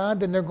will to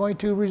God, then they're going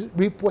to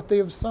reap what they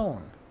have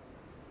sown.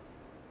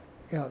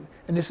 You know,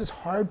 and this is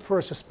hard for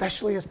us,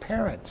 especially as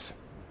parents,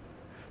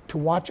 to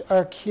watch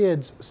our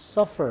kids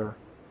suffer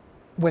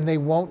when they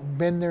won't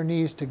bend their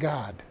knees to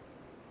God.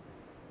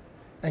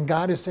 And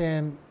God is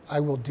saying, I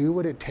will do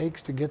what it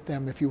takes to get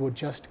them if you will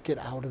just get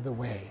out of the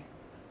way.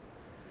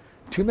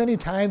 Too many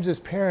times as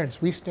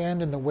parents, we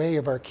stand in the way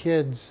of our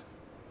kids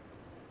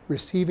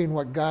receiving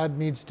what God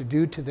needs to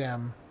do to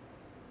them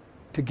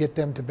to get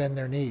them to bend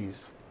their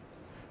knees.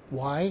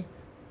 Why?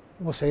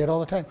 We'll say it all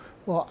the time.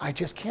 Well, I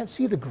just can't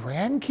see the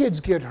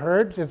grandkids get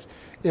hurt.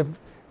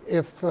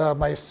 If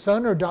my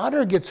son or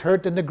daughter gets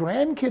hurt, then the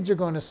grandkids are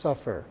going to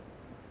suffer.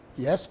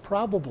 Yes,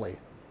 probably.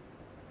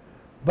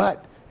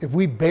 But if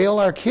we bail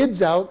our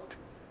kids out,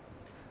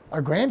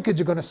 our grandkids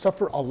are going to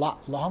suffer a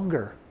lot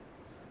longer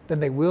than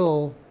they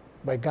will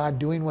by God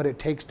doing what it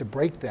takes to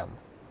break them.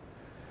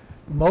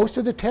 Most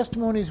of the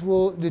testimonies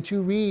that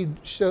you read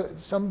show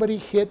somebody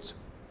hits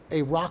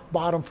a rock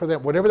bottom for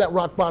them, whatever that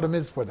rock bottom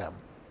is for them,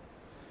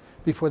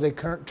 before they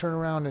turn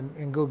around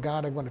and go,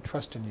 God, I'm going to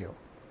trust in you.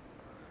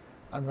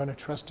 I'm going to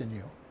trust in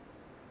you.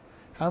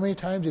 How many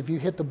times have you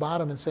hit the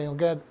bottom and say, oh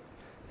God,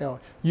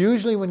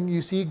 usually when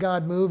you see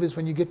God move is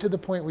when you get to the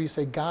point where you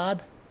say,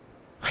 God,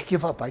 I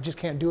give up. I just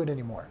can't do it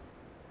anymore.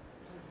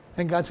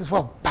 And God says,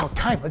 well, about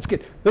time.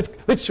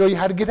 Let's show you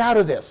how to get out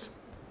of this.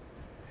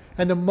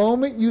 And the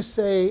moment you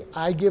say,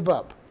 I give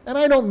up, and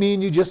I don't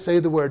mean you just say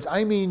the words,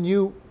 I mean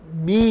you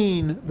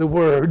mean the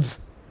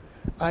words,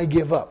 I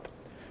give up.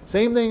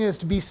 Same thing as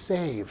to be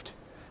saved.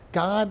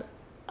 God,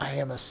 I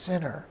am a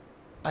sinner.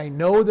 I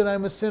know that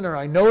I'm a sinner.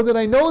 I know that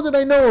I know that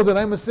I know that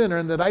I'm a sinner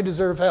and that I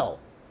deserve hell.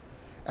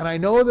 And I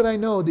know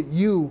that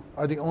you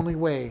are the only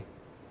way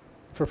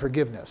for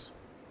forgiveness.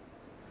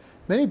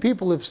 Many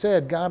people have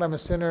said, God, I'm a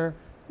sinner,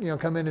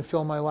 come in and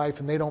fill my life,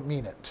 and they don't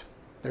mean it.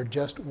 They're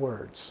just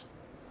words.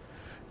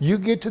 You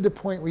get to the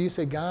point where you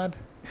say, God,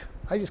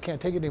 I just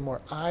can't take it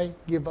anymore. I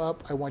give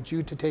up. I want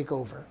you to take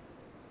over.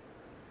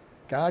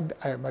 God,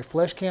 my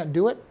flesh can't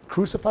do it.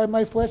 Crucify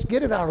my flesh.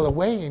 Get it out of the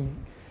way.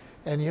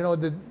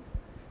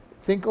 And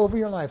think over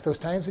your life. Those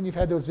times when you've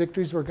had those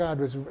victories where God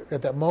was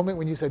at that moment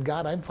when you said,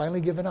 God, I'm finally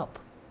giving up.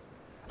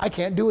 I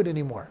can't do it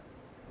anymore.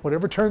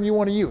 Whatever term you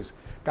want to use.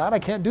 God, I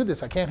can't do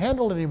this. I can't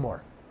handle it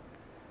anymore.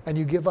 And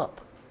you give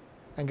up.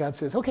 And God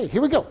says, okay,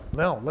 here we go.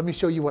 Now, let me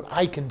show you what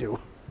I can do.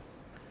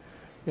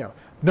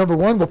 Number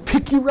one, we'll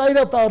pick you right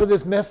up out of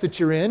this mess that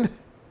you're in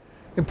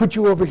and put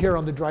you over here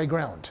on the dry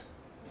ground.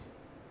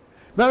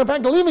 Matter of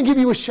fact, I'll even give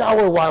you a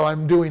shower while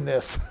I'm doing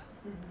this.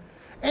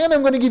 And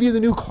I'm going to give you the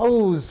new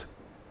clothes.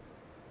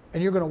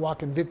 And you're going to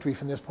walk in victory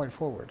from this point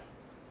forward.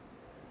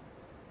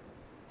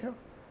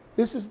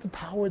 This is the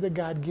power that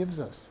God gives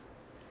us.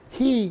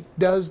 He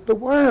does the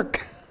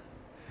work.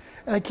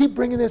 And I keep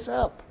bringing this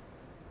up.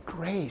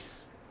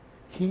 Grace.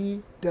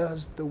 He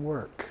does the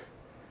work.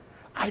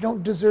 I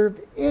don't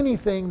deserve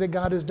anything that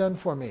God has done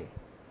for me.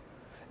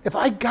 If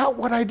I got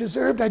what I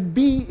deserved, I'd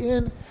be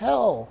in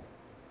hell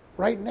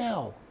right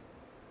now.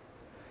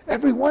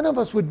 Every one of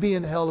us would be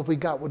in hell if we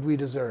got what we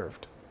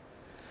deserved.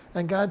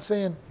 And God's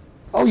saying,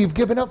 oh, you've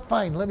given up?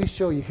 Fine, let me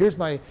show you. Here's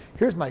my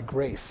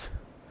grace.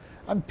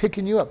 I'm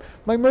picking you up.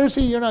 My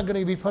mercy, you're not going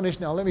to be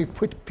punished now. Let me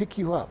pick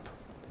you up,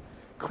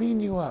 clean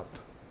you up,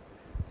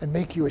 and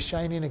make you a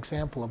shining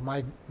example of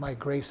my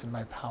grace and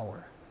my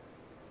power.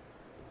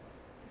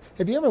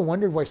 Have you ever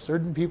wondered why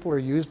certain people are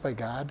used by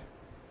God?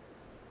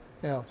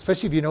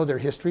 Especially if you know their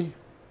history.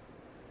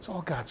 It's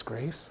all God's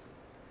grace.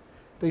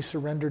 They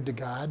surrendered to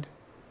God.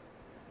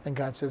 And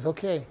God says,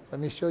 okay,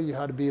 let me show you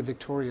how to be a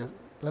victorious.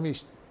 Let me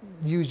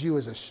use you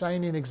as a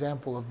shining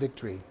example of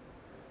victory,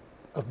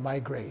 of my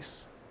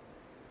grace.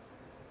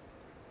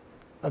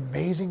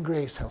 Amazing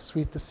grace, how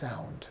sweet the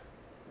sound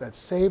that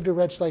saved a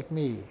wretch like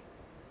me.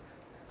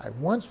 I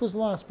once was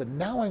lost, but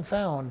now I'm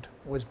found,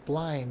 was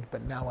blind,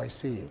 but now I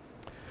see.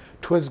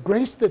 'Twas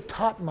grace that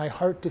taught my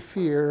heart to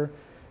fear,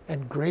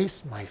 and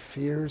grace my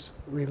fears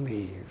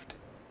relieved.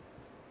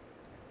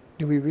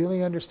 Do we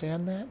really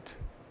understand that?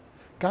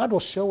 God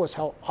will show us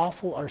how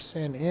awful our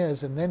sin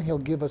is, and then he'll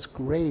give us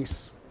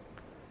grace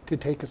to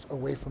take us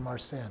away from our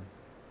sin.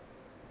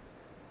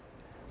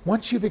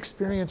 Once you've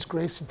experienced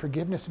grace and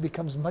forgiveness, it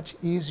becomes much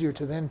easier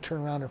to then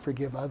turn around and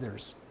forgive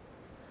others.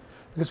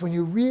 Because when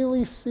you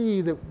really see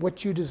that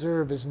what you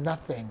deserve is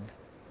nothing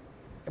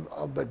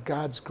but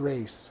God's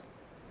grace,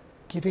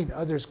 giving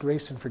others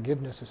grace and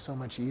forgiveness is so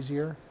much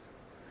easier.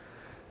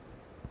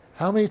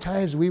 How many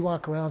times do we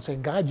walk around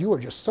saying, God, you are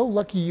just so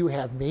lucky you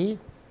have me?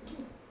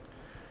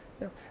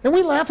 And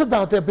we laugh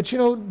about that, but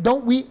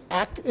don't we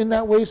act in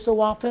that way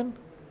so often?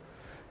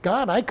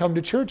 God, I come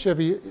to church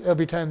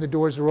every time the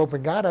doors are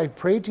open. God, I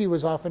pray to you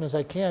as often as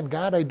I can.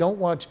 God, I don't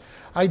watch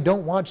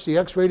the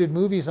X-rated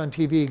movies on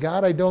TV.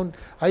 God, I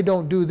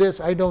don't do this.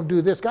 I don't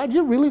do this. God,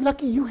 you're really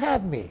lucky you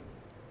have me.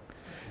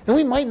 And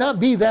we might not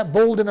be that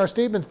bold in our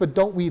statements, but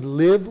don't we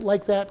live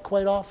like that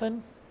quite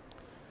often?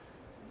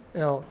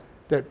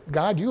 That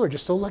God, you are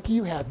just so lucky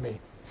you have me.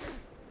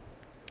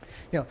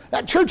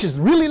 That church is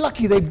really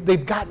lucky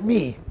they've got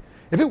me.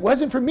 If it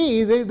wasn't for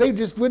me, they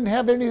just wouldn't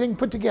have anything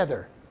put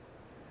together.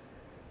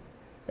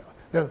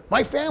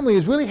 My family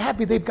is really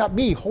happy they've got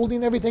me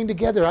holding everything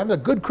together. I'm a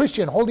good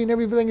Christian holding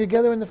everything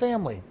together in the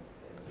family.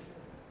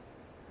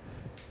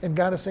 And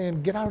God is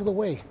saying, get out of the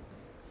way.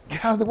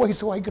 Get out of the way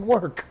so I can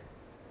work.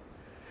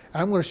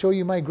 I'm going to show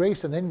you my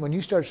grace, and then when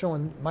you start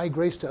showing my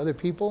grace to other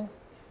people,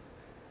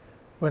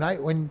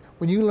 when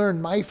you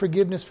learn my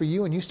forgiveness for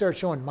you and you start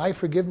showing my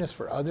forgiveness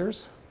for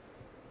others,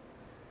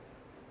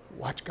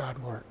 watch God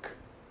work.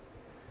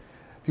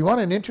 If you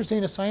want an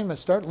interesting assignment,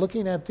 start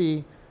looking at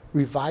the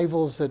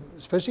revivals that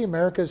especially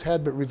America's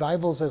had, but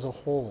revivals as a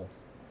whole.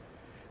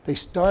 They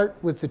start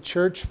with the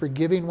church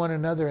forgiving one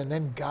another and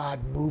then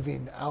God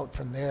moving out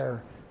from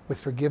there with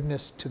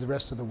forgiveness to the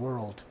rest of the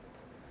world.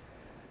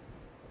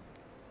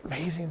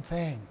 Amazing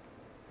thing.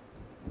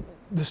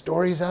 The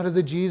stories out of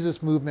the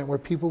Jesus movement where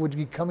people would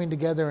be coming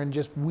together and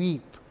just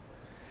weep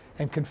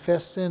and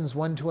confess sins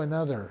one to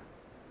another.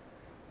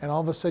 And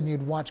all of a sudden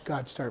you'd watch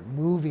God start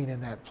moving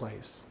in that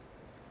place.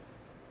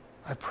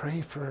 I pray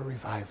for a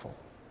revival.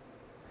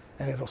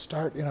 And it'll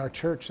start in our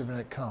church when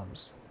it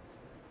comes.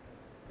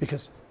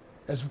 Because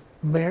as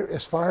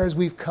far as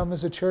we've come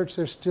as a church,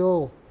 there's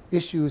still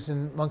issues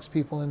amongst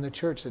people in the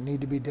church that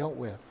need to be dealt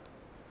with,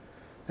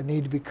 that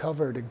need to be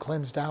covered and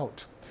cleansed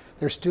out.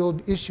 There's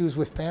still issues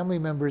with family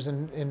members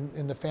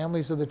in the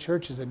families of the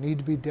churches that need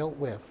to be dealt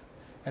with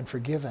and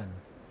forgiven.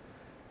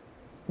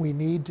 We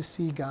need to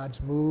see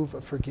God's move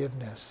of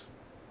forgiveness.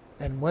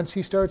 And once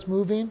he starts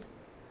moving,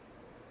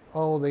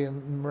 the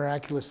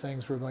miraculous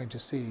things we're going to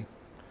see.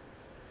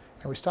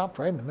 And we stopped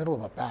right in the middle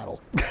of a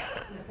battle.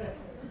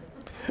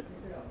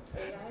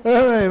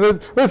 All right,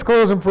 let's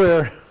close in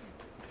prayer.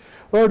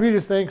 Lord, we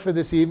just thank you for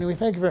this evening. We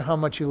thank you for how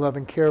much you love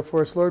and care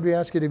for us. Lord, we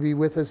ask you to be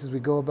with us as we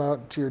go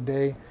about to your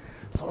day.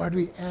 Lord,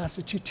 we ask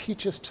that you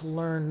teach us to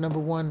learn, number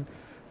one,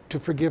 to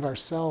forgive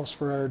ourselves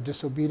for our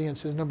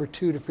disobedience, and number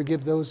two, to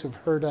forgive those who have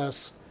hurt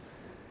us,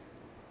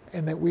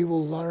 and that we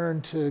will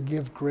learn to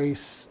give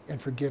grace and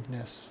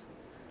forgiveness.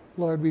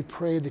 Lord, we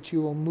pray that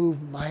you will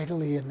move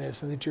mightily in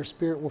this and that your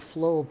Spirit will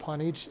flow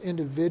upon each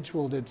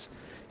individual that's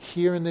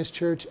here in this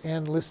church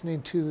and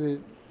listening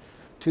to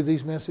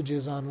these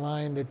messages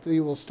online, that they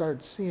will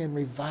start seeing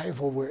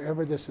revival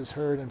wherever this is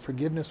heard and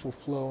forgiveness will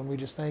flow. And we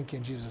just thank you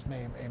in Jesus'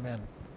 name. Amen.